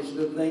accomplish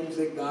the things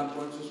that God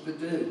wants us to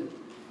do.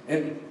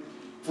 And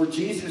for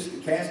Jesus to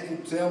cast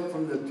himself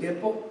from the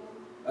temple,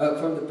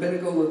 from the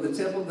pinnacle of the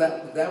temple,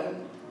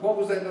 what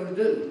was that going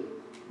to do?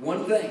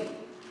 One thing,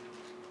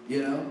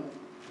 you know.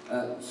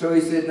 So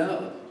he said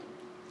no.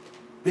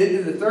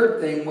 Then the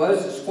third thing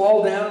was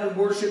fall down and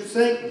worship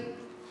Satan.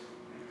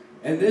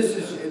 And this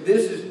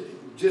is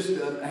just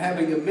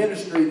having a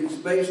ministry that's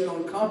based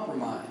on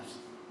compromise.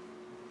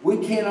 We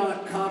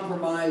cannot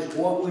compromise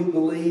what we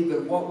believe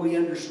and what we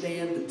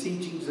understand the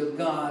teachings of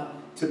God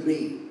to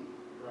be.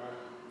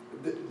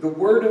 The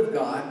Word of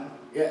God,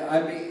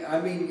 I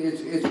mean,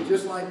 it's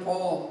just like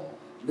Paul.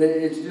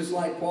 It's just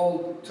like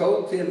Paul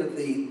told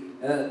Timothy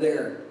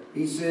there.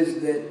 He says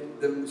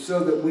that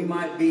so that we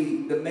might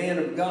be the man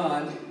of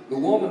God, the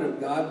woman of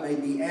God, may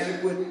be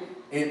adequate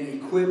and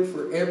equipped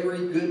for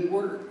every good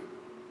work.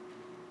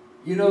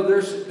 You know,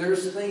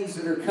 there's things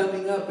that are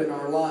coming up in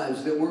our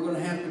lives that we're going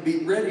to have to be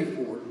ready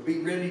for, be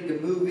ready to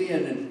move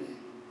in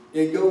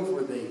and go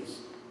for these.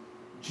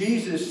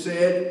 Jesus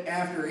said,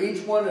 after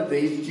each one of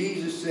these,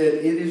 Jesus said,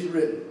 it is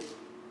written.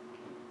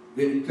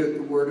 Then he took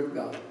the Word of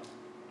God.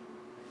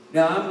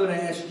 Now I'm going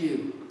to ask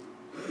you,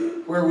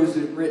 where was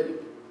it written?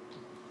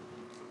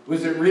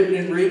 Was it written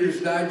in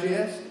Reader's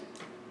Digest?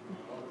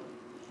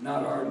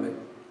 Not hardly.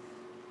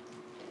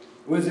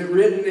 Was it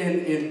written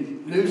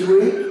in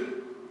Newsweek?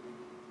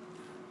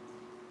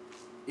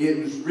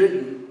 It was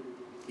written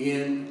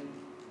in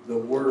the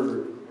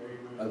Word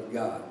of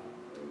God.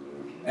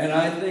 And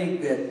I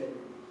think that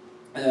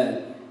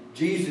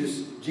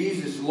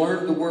Jesus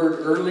learned the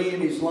Word early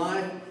in his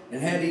life,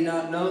 and had he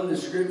not known the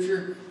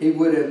Scripture, he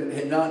would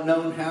have not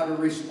known how to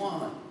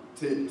respond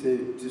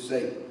to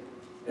Satan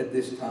at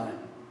this time.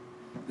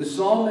 The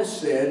psalmist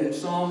said in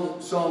Psalm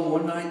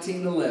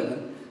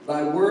 119:11,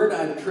 thy word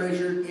I've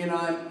treasured in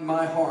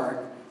my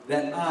heart,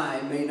 that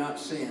I may not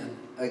sin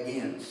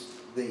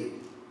against thee.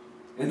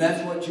 And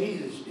that's what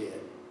Jesus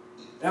did.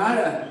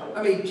 Now,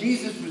 I mean,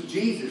 Jesus was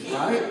Jesus,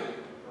 right?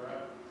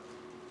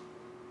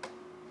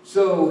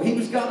 So he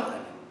was God,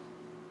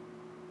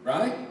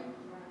 right?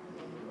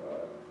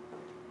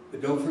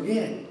 But don't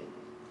forget,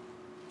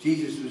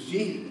 Jesus was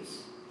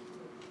Jesus.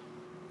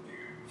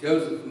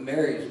 Joseph and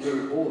Mary's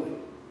little boy.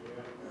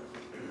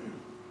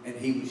 And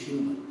he was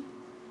human.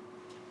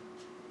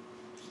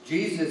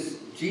 Jesus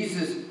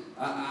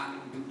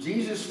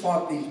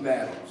fought these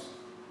battles.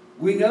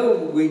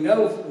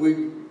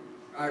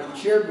 I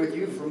shared with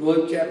you from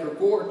Luke chapter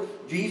 4,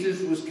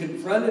 Jesus was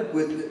confronted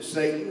with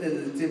Satan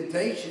and the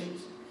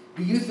temptations.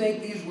 Do you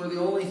think these were the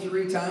only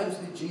 3 times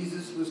that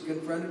Jesus was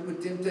confronted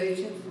with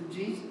temptation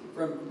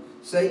from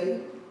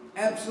Satan?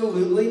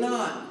 Absolutely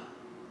not.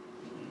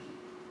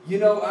 You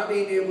know, I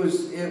mean, it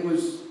was,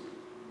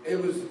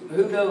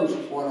 who knows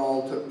what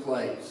all took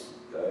place.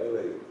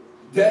 Daily.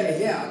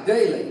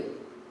 Daily.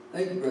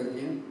 Thank you, Brother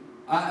Jim.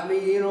 I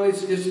mean, you know,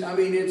 it's just, I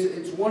mean,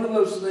 it's one of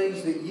those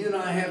things that you and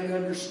I have to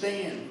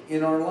understand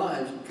in our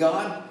lives.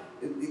 God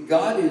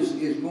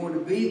is going to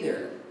be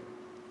there.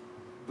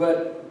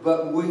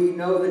 but we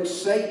know that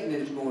Satan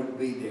is going to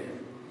be there.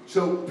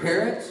 So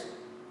parents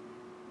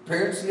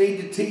need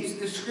to teach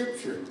the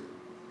Scripture.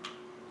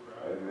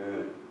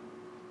 Amen.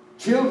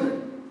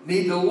 Children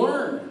need to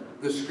learn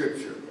the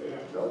Scripture.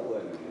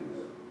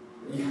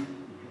 Yeah.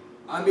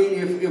 I mean,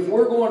 if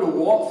we're going to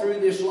walk through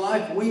this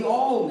life, we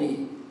all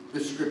need the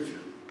Scripture.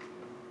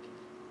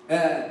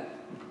 If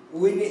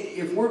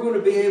we're going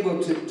to be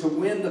able to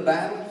win the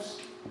battles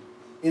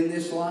in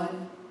this life,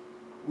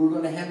 we're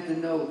going to have to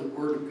know the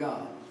Word of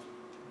God.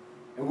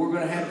 And we're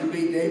going to have to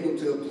be able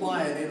to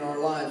apply it in our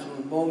lives on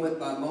a moment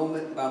by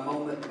moment by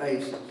moment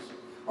basis.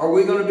 Are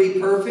we going to be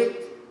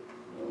perfect?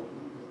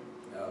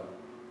 No.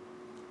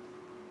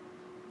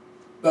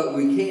 But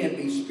we can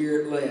be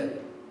Spirit-led.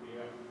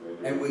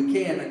 And we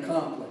can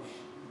accomplish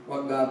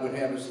what God would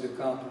have us to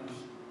accomplish.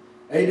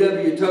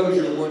 A.W.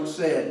 Tozer once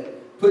said,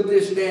 "Put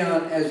this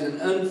down as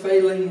an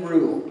unfailing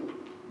rule.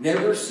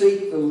 Never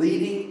seek the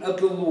leading of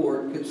the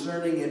Lord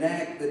concerning an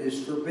act that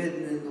is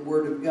forbidden in the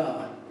Word of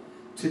God.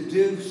 To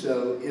do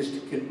so is to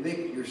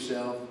convict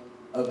yourself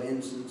of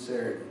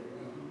insincerity."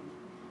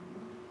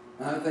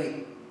 I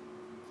think,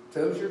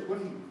 Tozer, what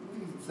are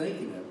you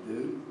thinking of,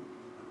 dude?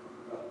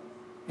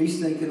 He's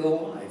thinking of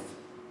life.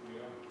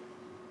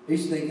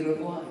 He's thinking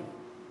of life.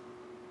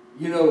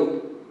 You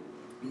know,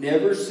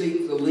 never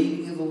seek the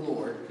leading of the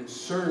Lord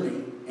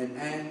concerning an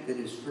act that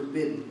is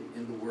forbidden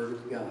in the Word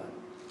of God.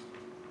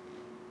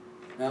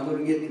 Now I'm going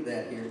to get to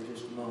that here in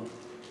just a moment.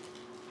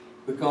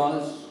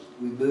 Because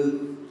we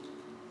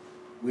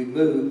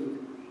moved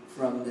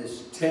from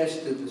this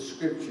test of the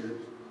Scripture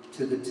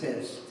to the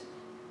test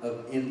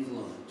of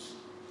influence.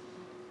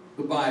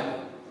 The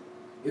Bible.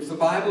 If the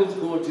Bible is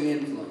going to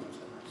influence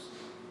us,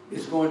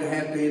 it's going to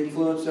have to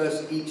influence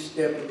us each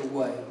step of the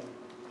way.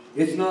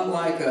 It's not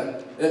like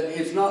a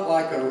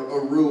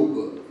rule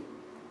book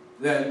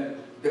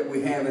that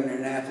we have in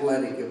an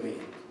athletic event.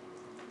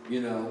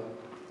 You know,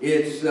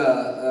 it's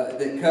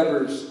that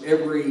covers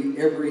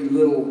every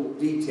little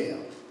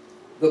detail.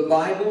 The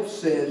Bible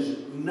says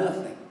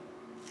nothing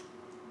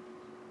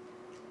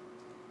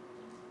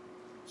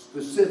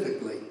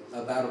specifically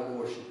about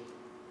abortion.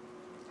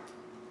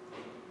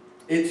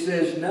 It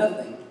says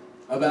nothing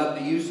about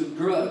the use of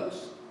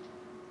drugs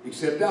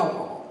except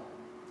alcohol.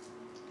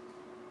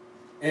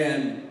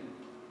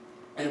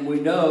 And we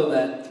know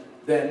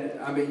that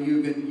I mean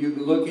you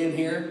can look in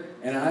here,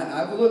 and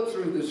I've looked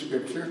through the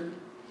Scripture.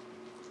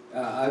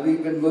 I've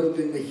even looked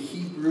in the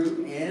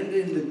Hebrew and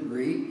in the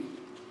Greek,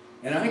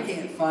 and I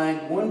can't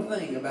find one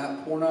thing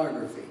about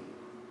pornography.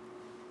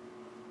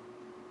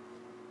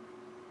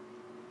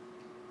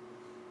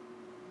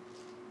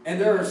 And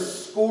there are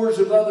scores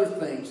of other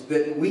things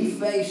that we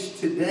face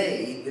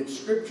today that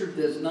Scripture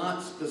does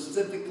not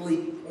specifically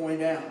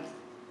point out.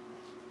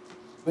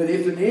 But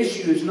if an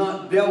issue is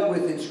not dealt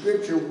with in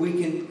Scripture, we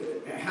can.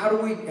 How do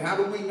we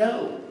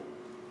know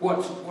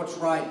what's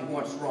right and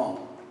what's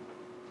wrong?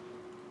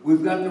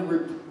 We've got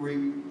to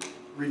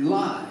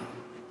rely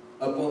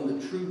upon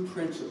the true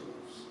principles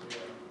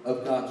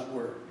of God's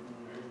Word.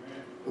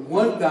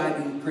 One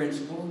guiding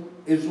principle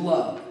is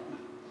love.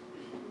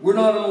 We're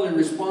not only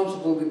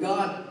responsible to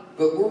God,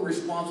 but we're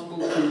responsible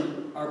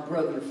to our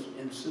brothers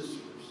and sisters.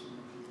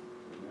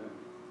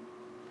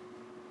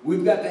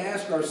 We've got to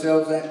ask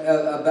ourselves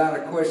about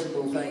a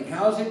questionable thing.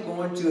 How is it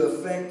going to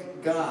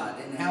affect God,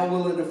 and how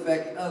will it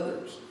affect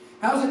others?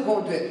 How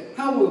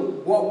will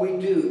what we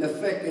do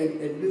affect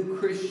a new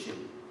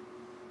Christian?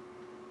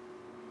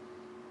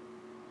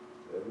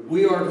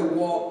 We are to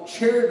walk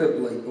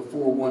charitably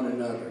before one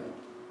another.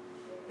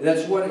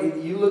 That's what,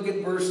 if you look at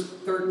verse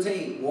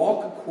 13,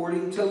 walk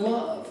according to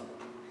love.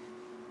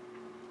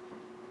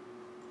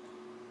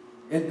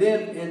 And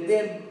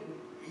then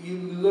you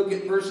look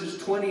at verses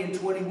 20 and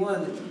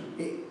 21.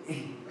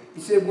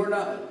 He said, we're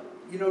not,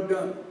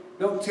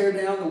 don't tear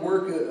down the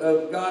work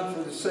of God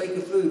for the sake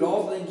of food.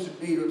 All things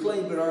indeed are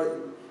clean,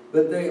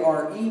 but they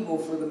are evil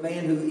for the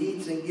man who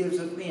eats and gives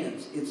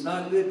offense. It's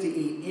not good to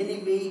eat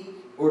any meat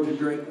or to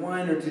drink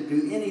wine or to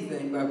do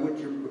anything by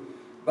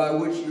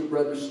which your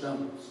brother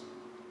stumbles.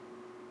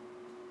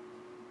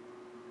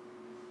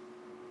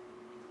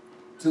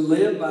 To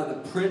live by the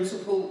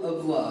principle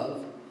of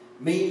love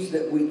means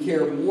that we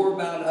care more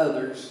about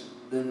others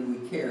than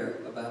we care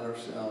about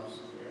ourselves.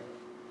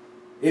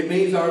 It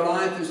means our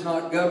life is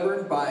not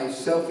governed by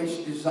selfish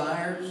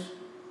desires.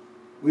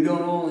 We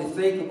don't only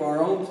think of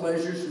our own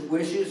pleasures and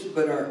wishes,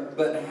 but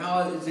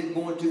how is it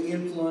going to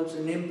influence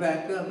and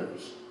impact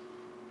others?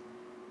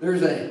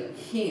 There's a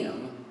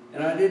hymn,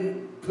 and I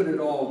didn't put it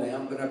all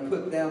down, but I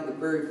put down the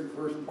very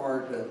first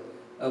part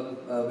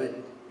of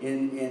it,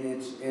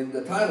 and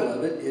the title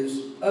of it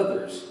is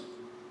Others.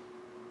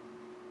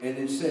 And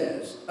it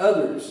says,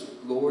 others,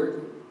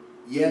 Lord,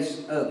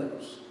 yes,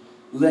 others.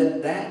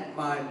 Let that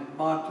my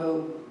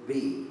motto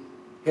be.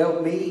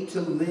 Help me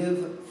to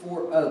live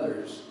for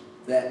others,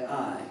 that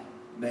I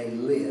may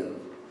live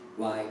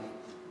like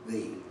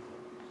thee.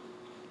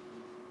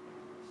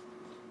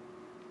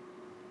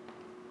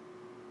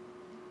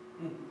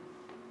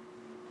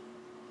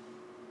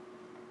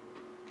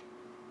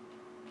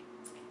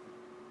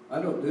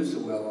 I don't do so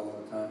well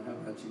all the time. How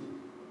about you?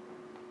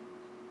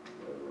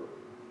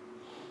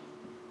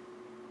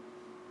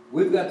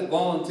 We've got to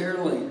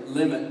voluntarily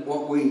limit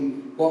what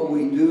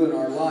we do in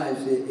our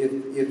lives if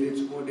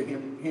it's going to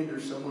hinder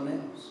someone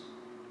else.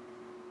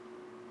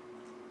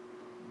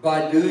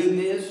 By doing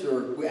this,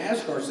 or we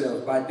ask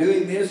ourselves, by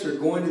doing this or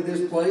going to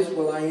this place,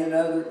 will I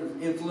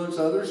influence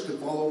others to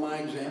follow my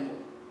example?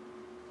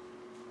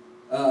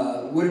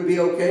 Would it be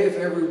okay if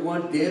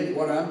everyone did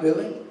what I'm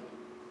doing?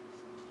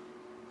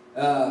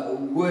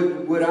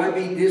 Would I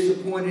be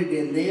disappointed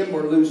in them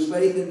or lose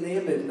faith in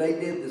them if they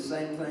did the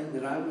same thing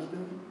that I was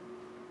doing?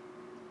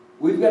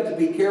 We've got to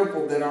be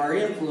careful that our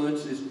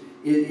influence is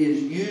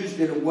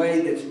used in a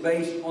way that's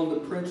based on the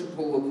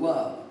principle of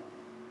love.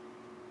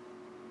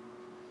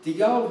 Do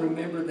y'all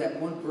remember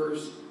that one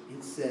verse?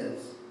 It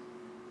says,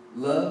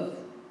 love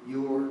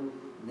your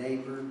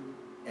neighbor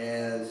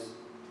as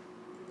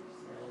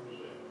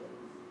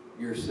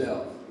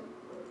yourself.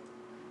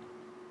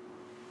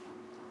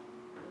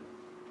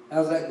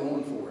 How's that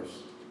going for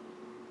us?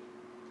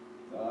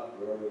 Not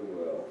very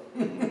well.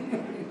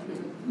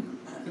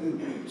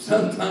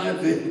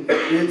 Sometimes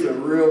it's a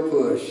real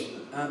push,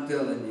 I'm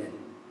telling you.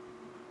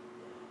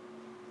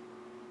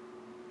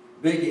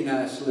 Vicki and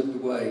I slipped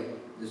away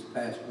this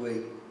past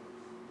week.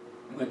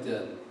 Went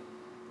to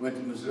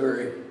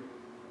Missouri.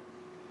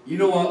 You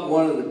know what?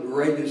 One of the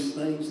greatest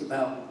things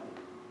about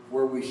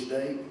where we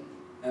stayed?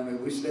 I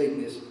mean, we stayed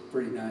in this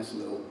pretty nice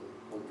little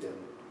hotel.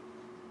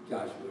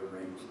 Joshua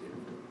arranged it.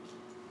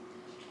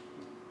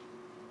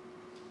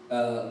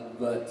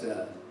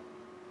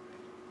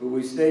 But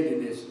we stayed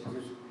in this.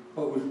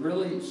 What was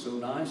really so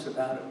nice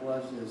about it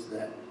is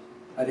that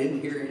I didn't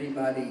hear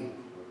anybody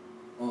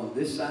on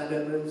this side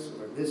of us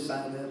or this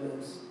side of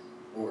us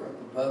or up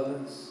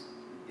above us.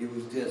 It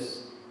was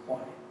just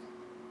quiet.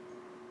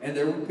 And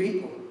there were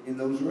people in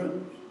those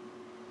rooms.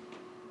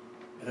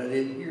 And I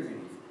didn't hear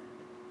anything.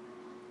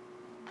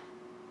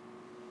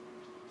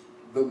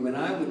 But when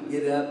I would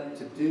get up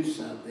to do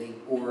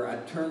something, or I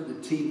turned the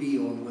TV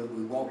on when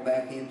we walked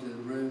back into the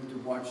room to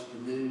watch the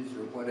news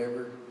or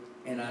whatever,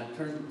 and I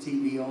turned the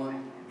TV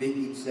on,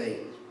 Vicki'd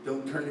say,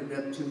 don't turn it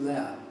up too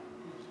loud.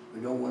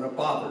 We don't want to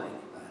bother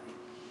anybody.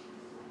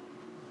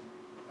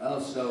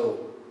 Well,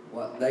 so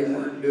what they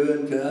weren't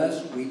doing to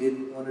us, we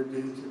didn't want to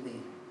do to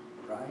them,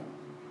 right?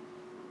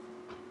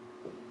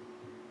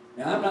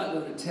 Now, I'm not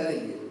going to tell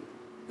you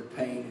the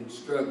pain and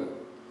struggle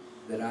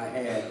that I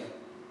had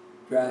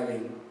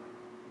driving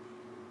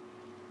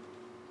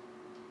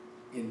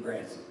in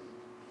Branson.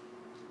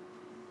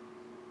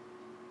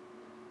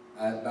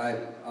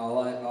 All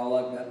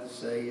I've got to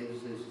say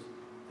is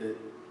that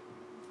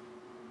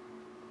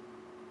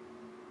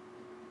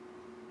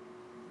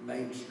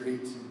main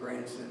streets in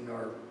Branson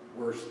are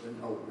worse than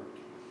Holbrook.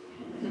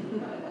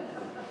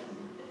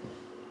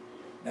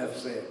 Enough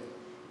said.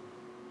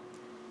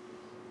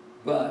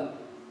 But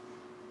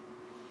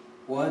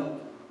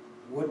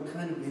what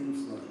kind of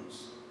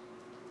influence?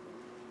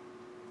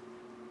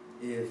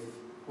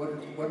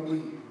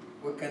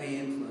 What kind of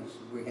influence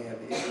do we have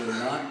if we're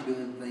not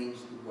doing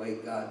things the way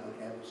God would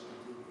have us to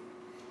do,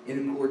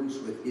 in accordance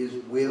with His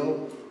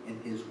will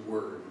and His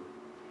Word?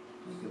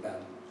 Think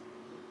about it.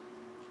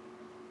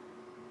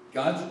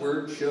 God's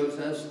Word shows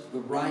us the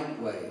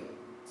right way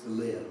to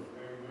live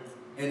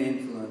and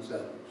influence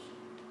others.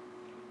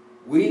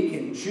 We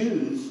can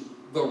choose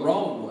the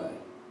wrong way,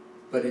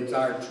 but it's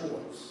our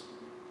choice.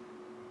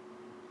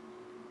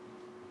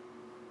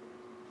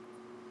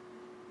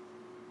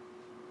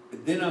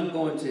 But then I'm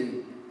going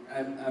to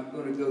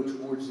go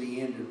towards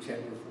the end of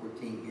chapter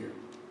 14 here.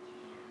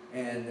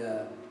 And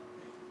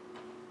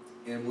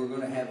we're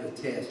going to have a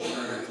test,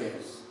 another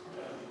test.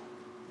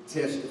 A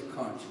test of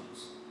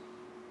conscience.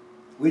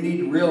 We need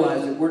to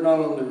realize that we're not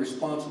only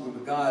responsible to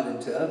God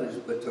and to others,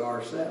 but to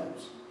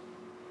ourselves.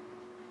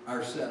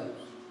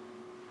 Ourselves.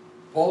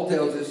 Paul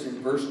tells us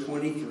in verse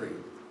 23,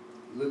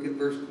 look at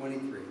verse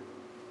 23,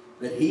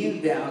 that he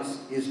who doubts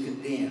is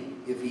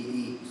condemned if he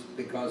eats,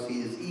 because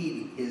his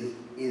eating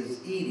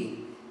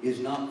is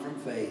not from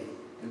faith,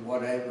 and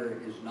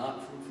whatever is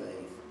not from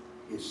faith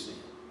is sin.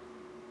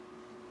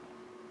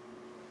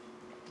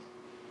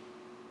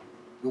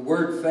 The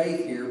word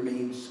faith here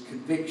means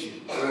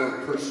conviction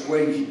or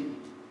persuasion.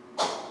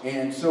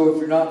 And so if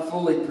you're not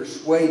fully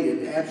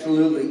persuaded,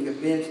 absolutely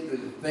convinced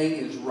that the thing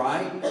is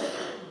right,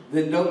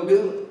 then don't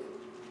do it.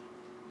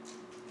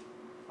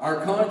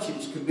 Our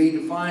conscience can be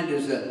defined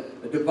as a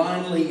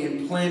divinely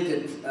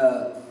implanted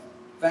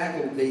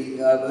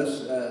faculty of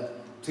us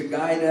to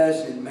guide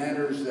us in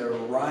matters that are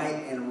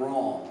right and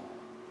wrong.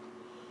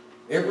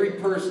 Every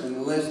person,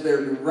 unless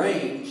they're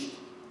deranged,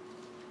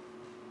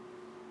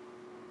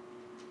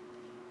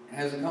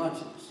 has a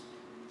conscience.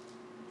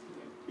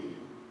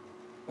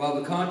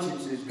 While the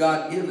conscience is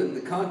God-given,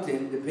 the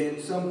content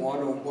depends somewhat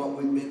on what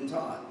we've been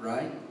taught,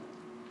 right?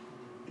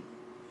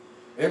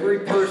 Every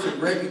person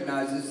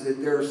recognizes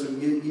that there are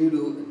some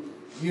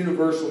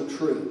universal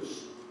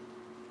truths.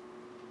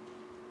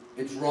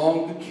 It's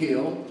wrong to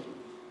kill,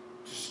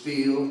 to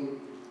steal,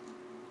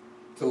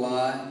 to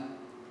lie.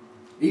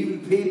 Even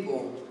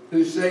people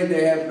who say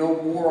they have no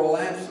moral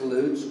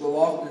absolutes will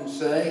often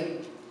say,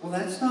 well,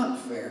 that's not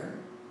fair.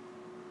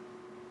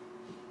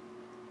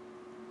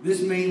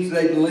 This means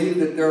they believe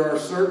that there are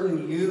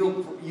certain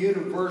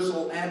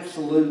universal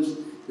absolutes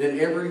that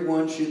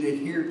everyone should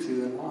adhere to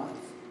in life.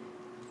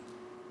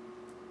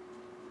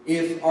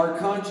 If our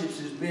conscience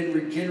has been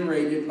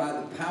regenerated by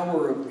the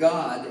power of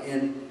God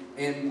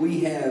and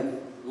we have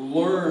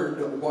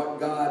learned what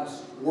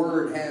God's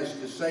Word has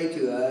to say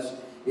to us,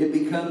 it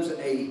becomes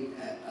a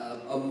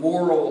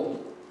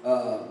moral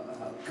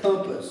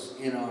compass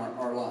in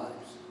our lives.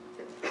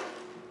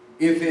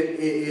 If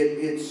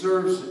it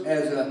serves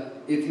as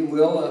if you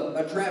will,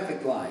 a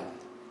traffic light.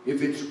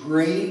 If it's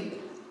green,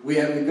 we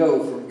have to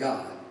go from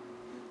God.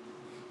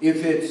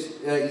 If it's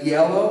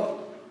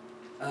yellow,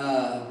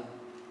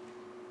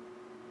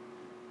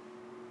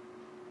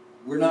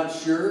 we're not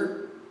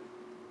sure,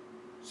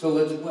 so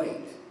let's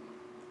wait.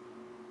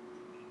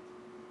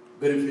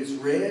 But if it's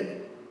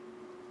red,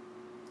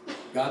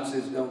 God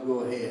says, don't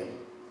go ahead.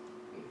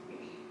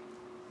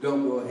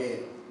 Don't go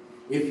ahead.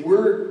 If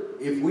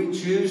we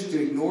choose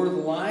to ignore the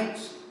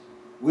lights,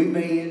 we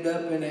may end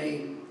up in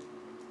a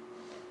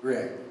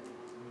wreck.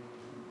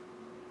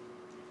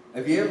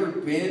 Have you ever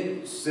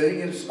been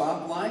sitting at a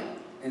stoplight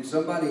and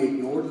somebody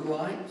ignored the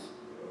lights?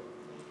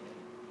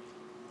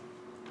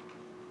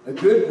 A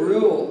good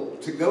rule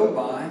to go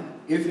by,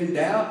 if in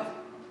doubt,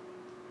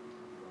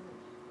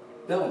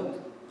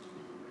 don't.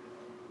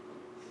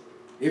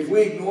 If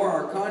we ignore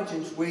our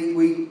conscience,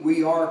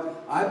 we are,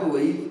 I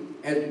believe,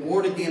 as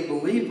born-again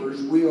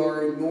believers, we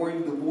are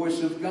ignoring the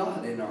voice of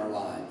God in our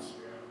lives.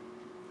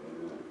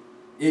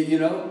 You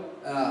know,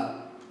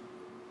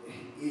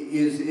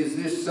 is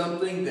this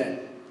something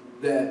that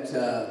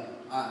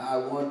I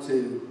want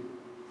to,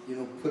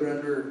 put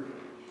under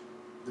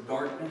the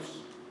darkness?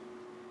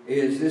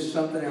 Is this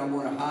something I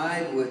want to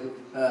hide? Would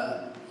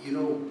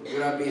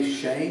I be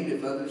ashamed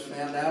if others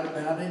found out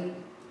about it?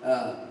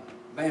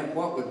 Man,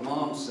 what would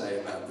Mom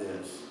say about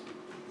this?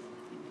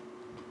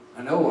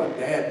 I know what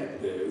Dad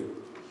would do,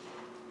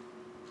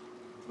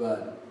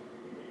 but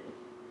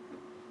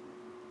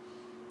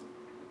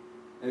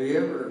have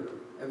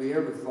you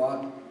ever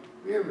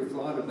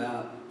thought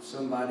about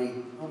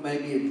somebody? Oh,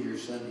 maybe it's your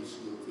Sunday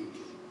school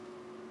teacher,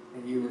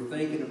 and you were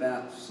thinking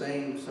about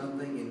saying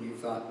something, and you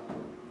thought,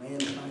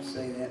 man, if I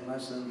say that, my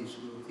Sunday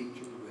school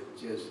teacher would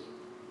just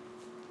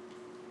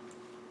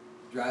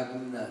drive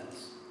me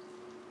nuts.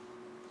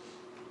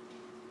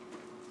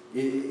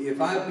 If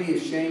I'd be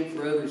ashamed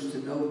for others to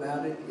know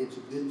about it, it's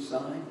a good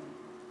sign.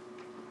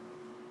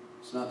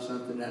 It's not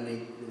something I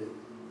need to do.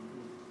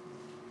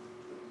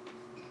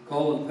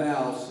 Colin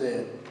Powell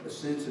said, a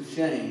sense of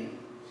shame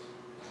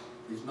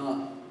is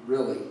not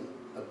really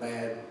a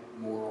bad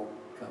moral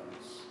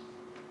compass.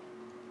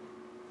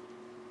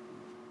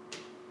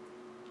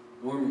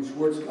 Norman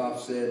Schwarzkopf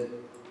said,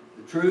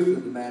 the truth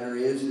of the matter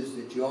is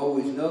that you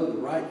always know the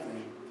right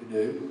thing to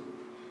do.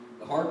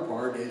 The hard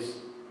part is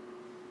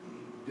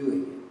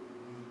doing it.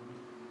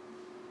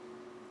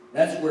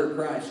 That's where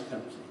Christ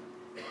comes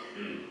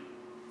in.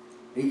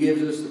 He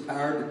gives us the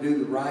power to do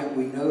the right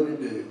we know to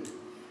do.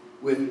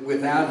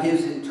 Without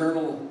His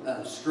internal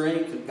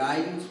strength and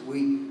guidance,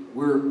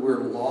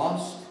 we're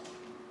lost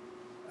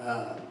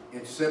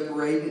and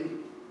separated,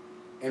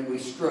 and we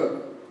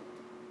struggle.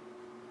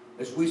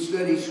 As we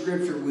study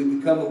Scripture, we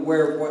become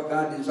aware of what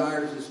God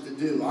desires us to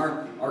do.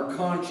 Our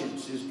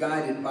conscience is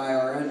guided by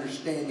our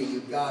understanding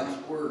of God's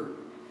Word.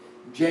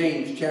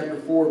 James chapter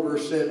 4,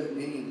 verse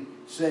 17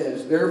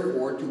 says,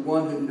 therefore, to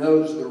one who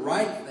knows the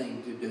right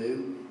thing to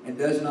do and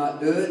does not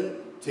do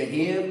it, to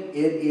him it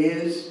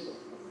is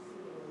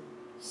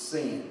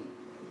sin.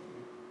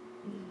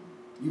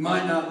 You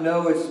might not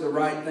know it's the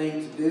right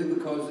thing to do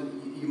because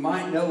you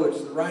might know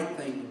it's the right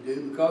thing to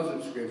do because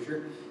of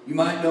Scripture. You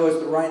might know it's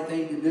the right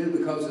thing to do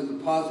because of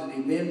the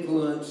positive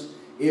influence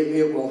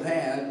it will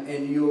have,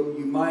 and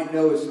you might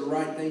know it's the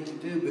right thing to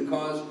do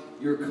because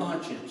your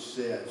conscience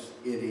says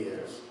it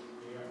is.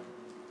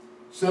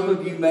 Some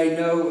of you may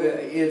know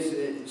it's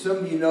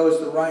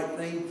the right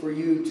thing for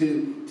you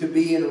to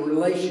be in a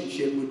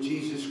relationship with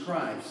Jesus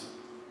Christ.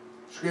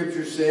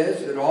 Scripture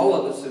says that all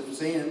of us have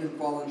sinned and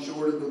fallen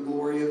short of the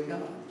glory of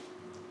God.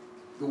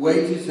 The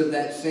wages of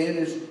that sin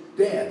is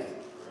death.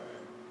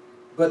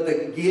 But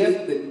the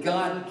gift that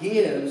God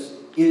gives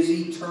is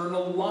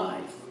eternal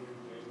life.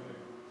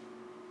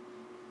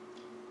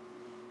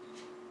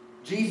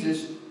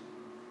 Jesus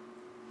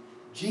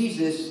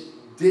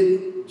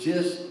didn't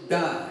just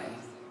die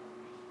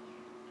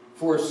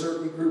for a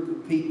certain group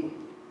of people.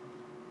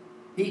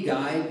 He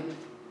died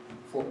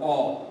for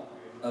all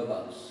of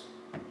us.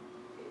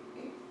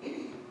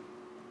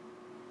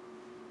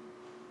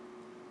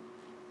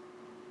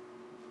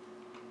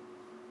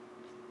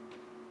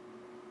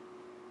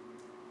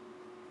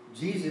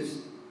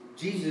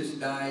 Jesus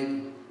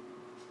died.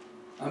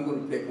 I'm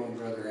going to pick on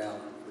Brother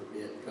Allen for a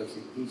bit because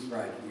he's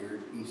right here.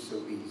 He's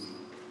so easy.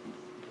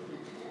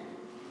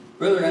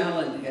 Brother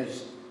Allen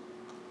has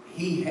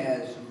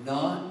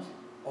not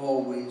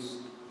always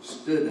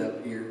stood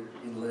up here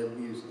and led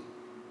music.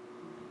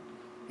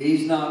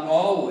 He's not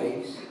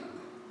always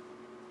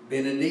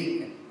been a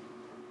deacon.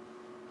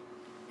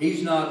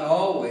 He's not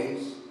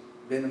always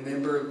been a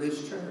member of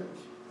this church.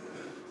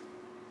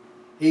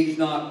 He's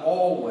not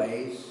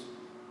always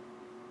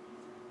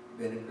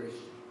been a Christian.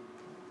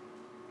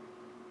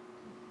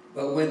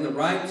 But when the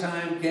right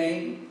time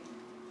came,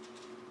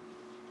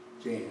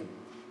 Jan,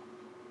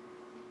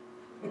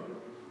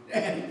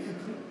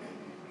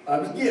 I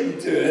was getting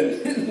to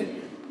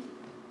it,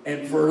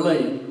 and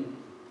Ferlene,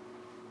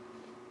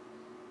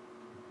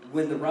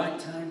 when the right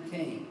time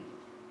came,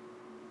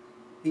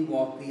 he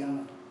walked the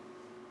aisle,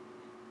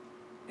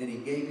 and he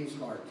gave his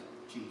heart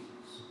to Jesus.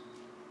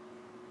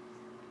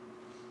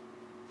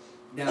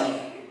 Now,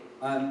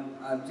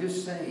 I'm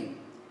just saying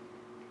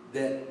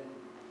that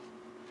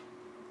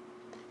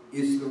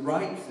it's the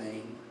right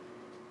thing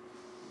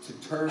to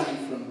turn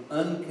from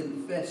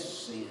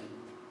unconfessed sin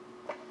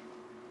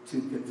to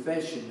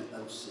confession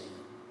of sin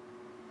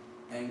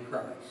and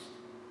Christ.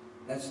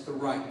 That's the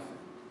right thing.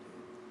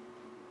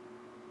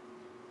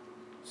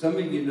 Some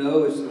of you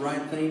know it's the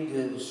right thing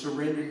to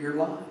surrender your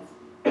life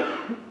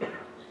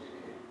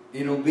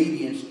in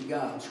obedience to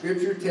God.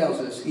 Scripture tells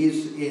us He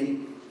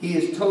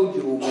has told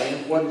you, O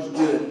man, what is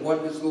good.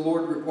 What does the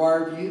Lord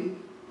require of you?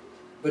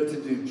 But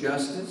to do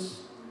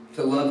justice,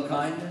 to love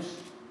kindness,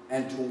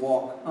 and to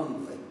walk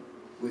humbly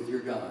with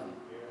your God.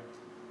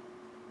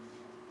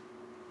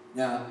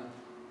 Now,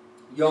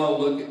 y'all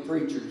look at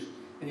preachers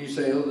and you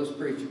say, oh, those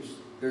preachers,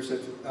 they're so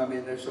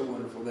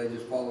wonderful. They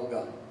just follow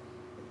God.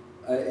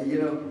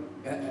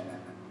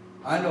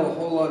 I know a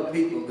whole lot of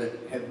people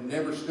that have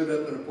never stood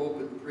up in a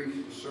pulpit and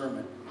preached a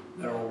sermon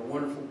that are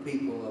wonderful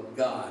people of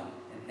God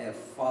and have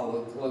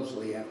followed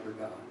closely after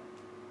God.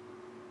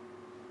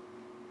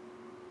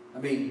 I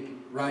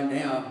mean, right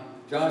now,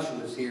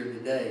 Joshua's here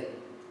today.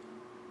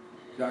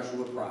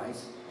 Joshua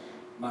Price.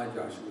 My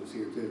Joshua's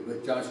here too,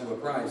 but Joshua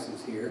Price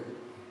is here.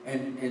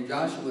 And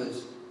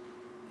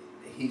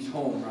he's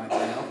home right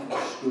now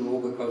from school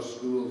because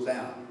school's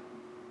out.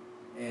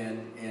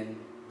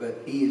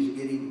 But he is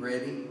getting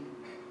ready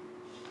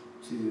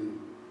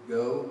to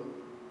go,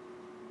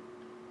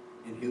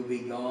 and he'll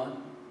be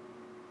gone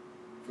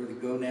for the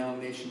Go Now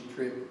mission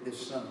trip this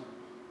summer.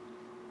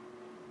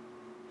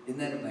 Isn't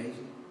that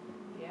amazing?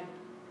 Yeah.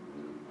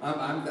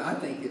 I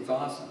think it's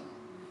awesome.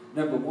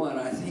 Number one,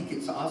 I think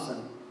it's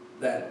awesome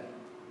that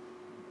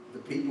the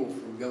people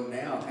from Go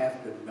Now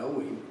have to know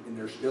him, and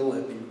they're still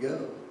letting him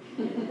go.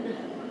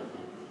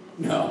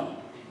 No,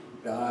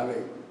 I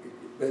mean,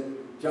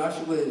 but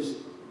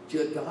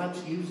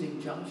God's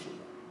using Joshua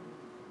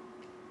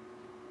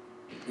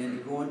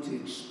and going to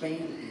expand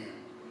him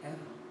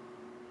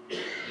out.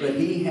 But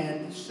he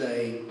had to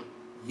say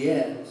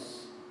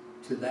yes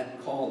to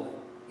that calling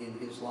in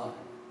his life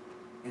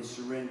and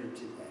surrender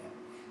to that,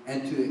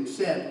 and to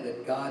accept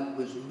that God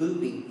was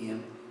moving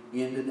him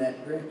into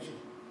that direction.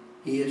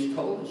 He has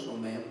told us, oh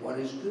man, what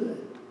is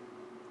good.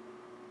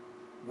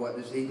 What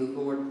does the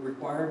Lord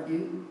require of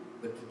you?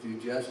 But to do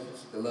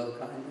justice, to love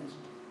kindness,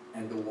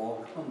 and to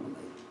walk humbly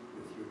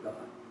with your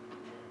God.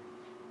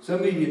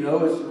 Some of you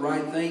know it's the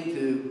right thing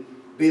to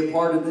be a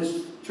part of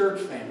this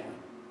church family.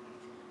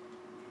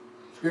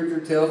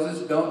 Scripture tells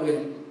us,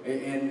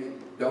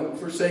 don't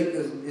forsake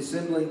the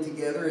assembling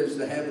together as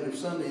the habit of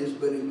some is,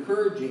 but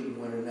encouraging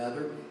one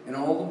another, and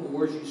all the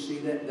more as you see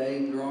that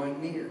day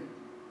drawing near.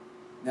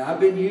 Now, I've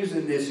been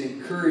using this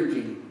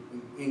encouraging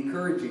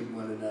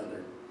one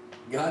another.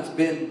 God's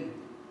been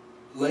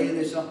laying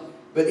this on.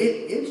 But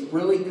it's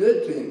really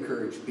good to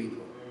encourage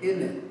people,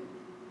 isn't it?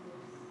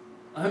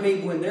 I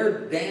mean, when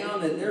they're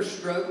down and they're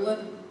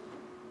struggling,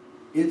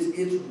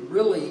 it's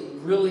really,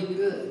 really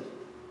good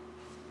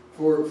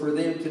for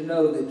them to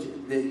know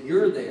that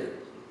you're there.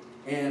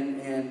 And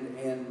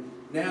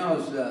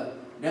now's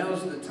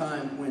the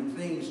time when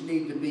things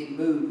need to be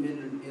moved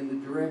in the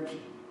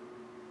direction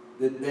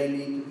that they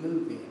need to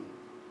move in.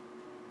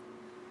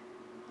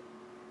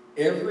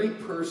 Every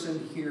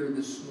person here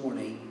this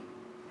morning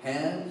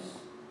has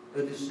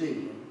a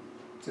decision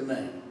to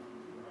make.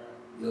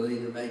 You'll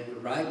either make the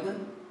right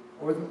one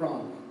or the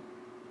wrong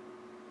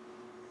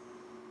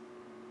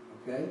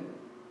one. Okay?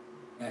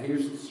 Now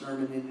here's the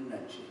sermon in a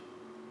nutshell.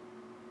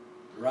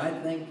 The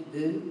right thing to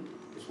do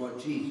is what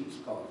Jesus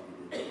calls you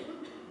to do.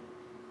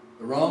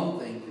 The wrong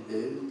thing to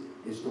do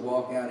is to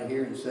walk out of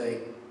here and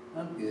say,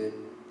 I'm good.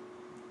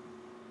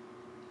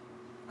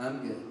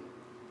 I'm good.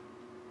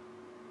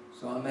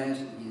 So I'm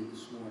asking you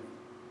this morning,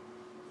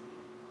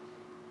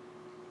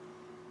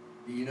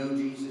 do you know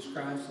Jesus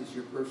Christ is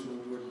your personal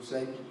Lord and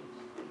Savior?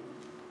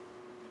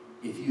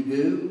 If you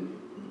do,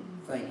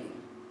 thank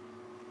Him.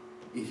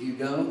 If you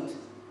don't,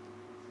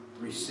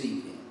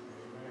 receive Him.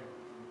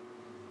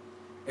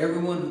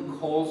 Everyone who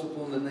calls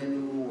upon the name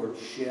of the Lord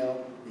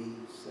shall be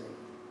saved.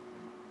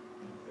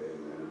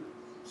 Amen.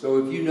 So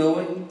if you know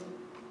Him,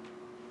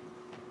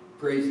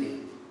 praise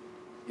Him.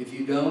 If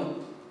you don't,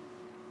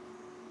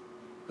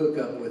 hook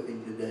up with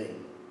Him today.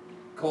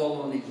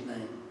 Call on His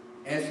name.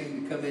 Ask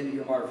Him to come into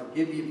your heart,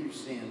 forgive you of your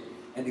sin,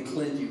 and to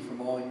cleanse you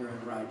from all your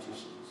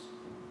unrighteousness.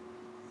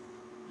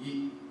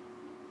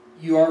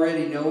 You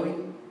already know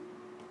Him.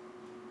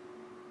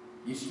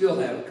 you still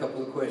have a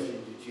couple of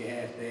questions that you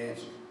have to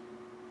answer.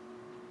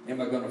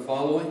 Am I going to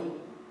follow him?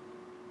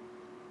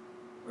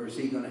 Or is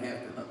he going to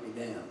have to hunt me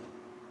down?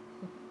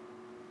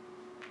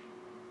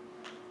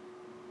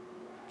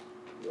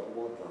 You don't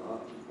want the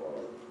hunting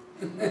part.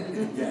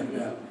 Yeah,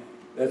 no,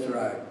 that's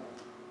right.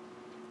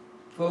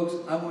 Folks,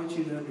 I want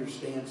you to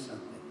understand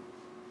something.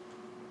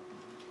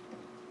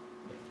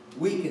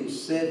 We can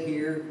sit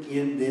here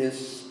in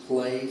this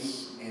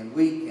place and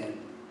we can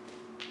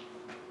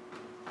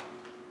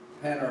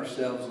pat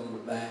ourselves on the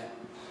back.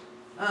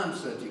 I'm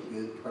such a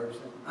good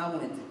person. I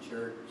went to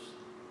church.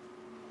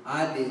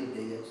 I did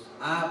this.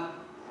 I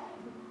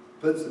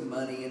put some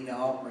money in the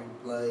offering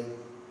plate.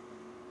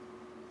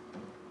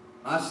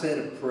 I said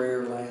a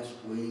prayer last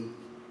week.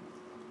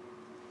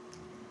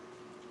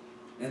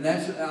 And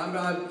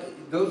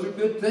those are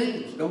good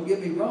things. Don't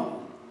get me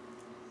wrong.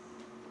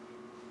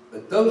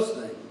 But those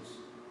things,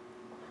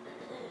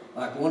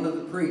 like one of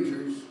the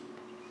preachers,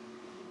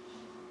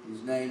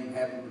 his name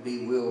happened to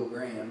be Will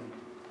Graham,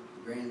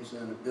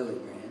 grandson of Billy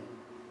Graham.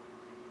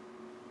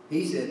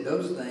 He said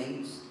those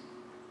things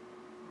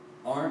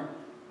aren't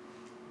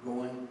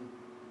going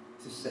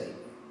to save you.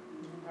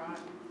 Right.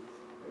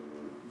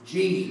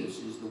 Jesus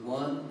is the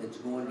one that's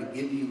going to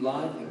give you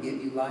life and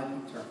give you life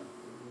eternal.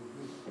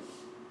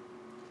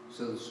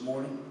 So this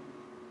morning,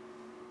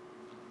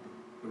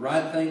 the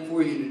right thing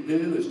for you to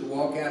do is to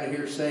walk out of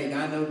here saying,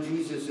 I know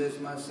Jesus is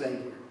my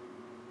Savior.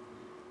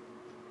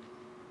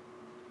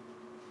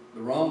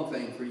 The wrong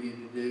thing for you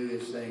to do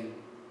is saying,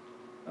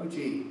 oh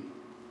gee,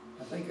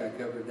 I think I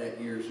covered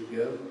that years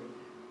ago.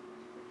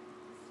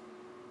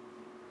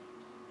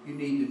 You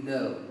need to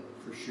know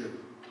for sure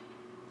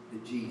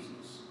that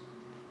Jesus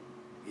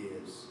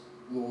is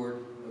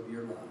Lord of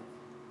your life.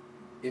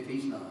 If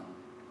He's not,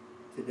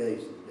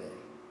 today's the day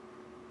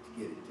to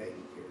get it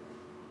taken care of.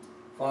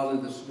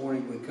 Father, this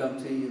morning we come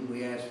to you and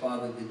we ask,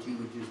 Father, that you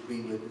would just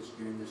be with us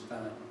during this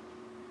time.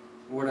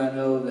 Lord, I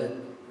know,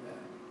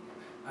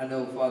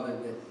 Father,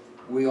 that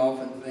we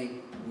often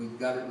think we've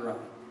got it right.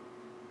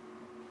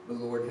 But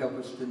Lord, help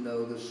us to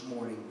know this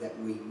morning that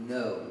we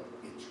know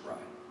it's right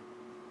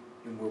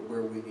and we're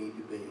where we need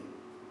to be.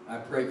 I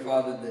pray,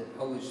 Father, that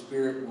Holy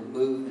Spirit will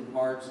move in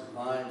hearts and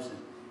lives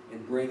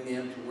and bring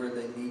them to where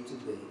they need to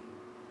be.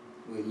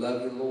 We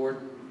love you,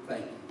 Lord.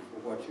 Thank you for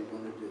what you're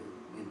going to do.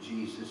 In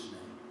Jesus'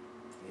 name,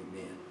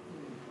 amen.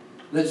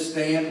 Let's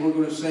stand. We're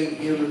going to sing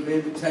Hymn of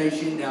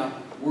Invitation. Now,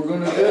 we're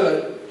going to do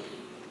it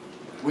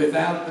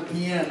without the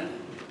piano.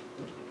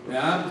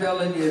 Now, I'm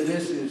telling you,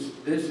 this is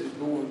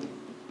going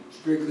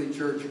strictly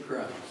Church of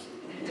Christ.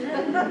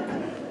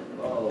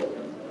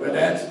 But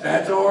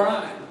that's all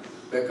right,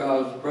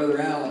 because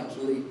Brother Allen's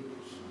leading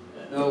us.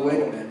 No,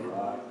 wait a minute.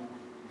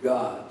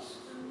 God's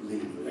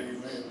leading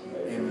us.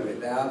 And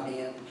without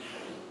Him,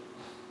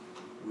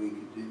 we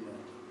could do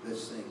nothing.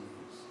 Let's sing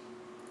this.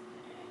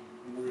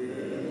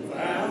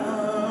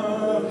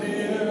 Without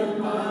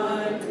Him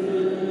I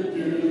could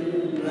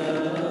do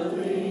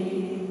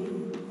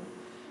nothing.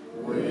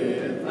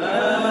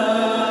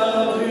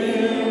 Without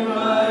Him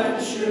I'd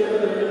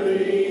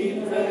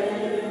surely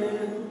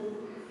fail.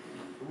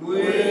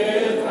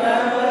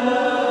 Without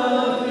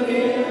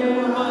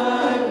Him I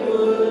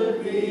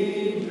would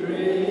be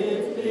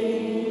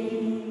drifting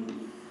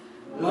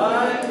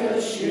like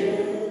a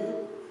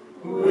ship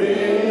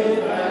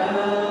without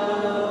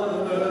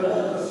a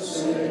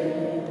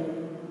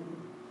sail.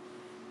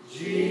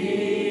 Jesus,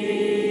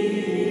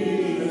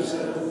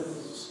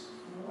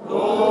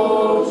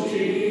 oh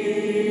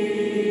Jesus,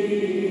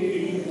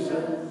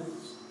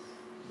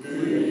 do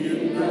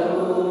you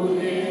know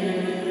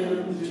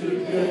Him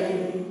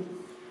today?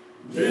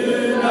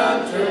 Do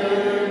not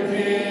turn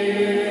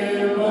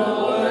Him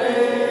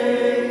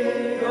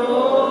away,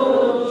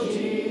 oh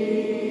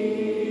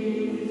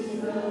Jesus,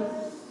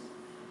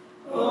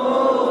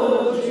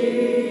 oh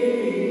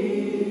Jesus.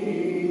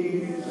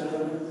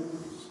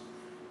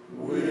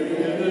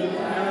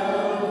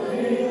 Without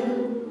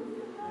Him,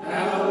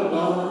 how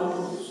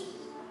lost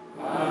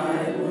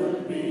I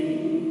would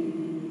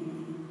be.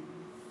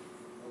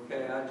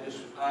 Okay, I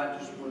just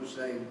want to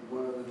say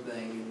one other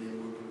thing, and then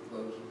we're going to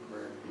close in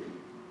prayer.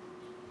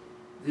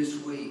 This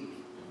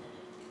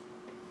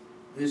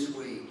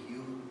week,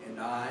 you and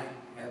I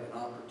have an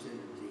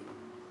opportunity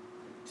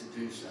to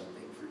do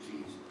something for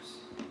Jesus.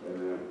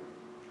 Amen.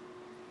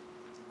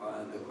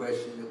 The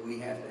question that we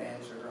have to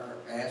ask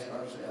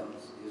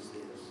ourselves is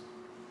this: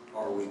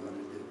 are we going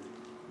to do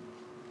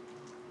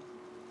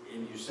it?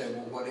 And you say,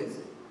 well, what is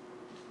it?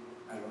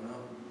 I don't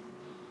know.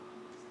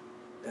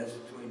 That's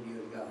between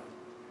you and God.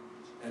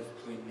 That's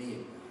between me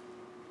and God.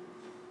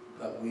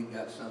 But we've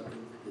got something to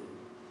do.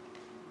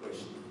 The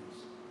question is,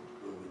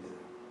 will we do it?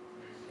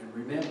 And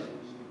remember,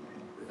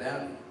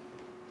 without Him,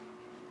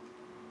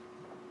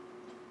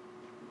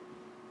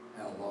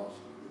 how lost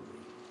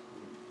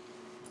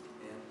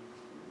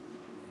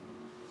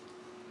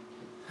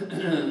we would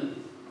be. And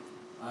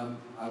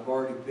I've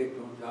already picked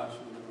on Joshua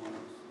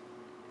once,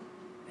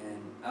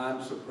 and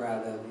I'm so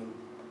proud of him.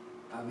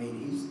 I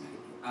mean,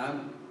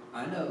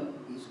 I know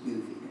he's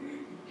goofy.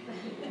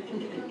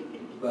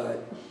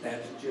 but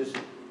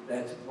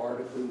that's a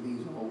part of who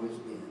he's always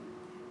been.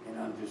 And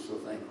I'm just so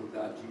thankful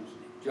God's using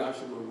him.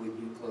 Joshua, would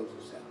you close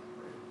us out in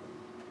prayer?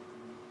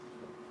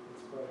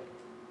 Let's pray.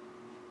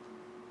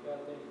 God,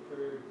 thank you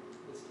for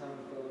this time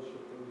of fellowship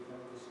that we've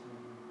had this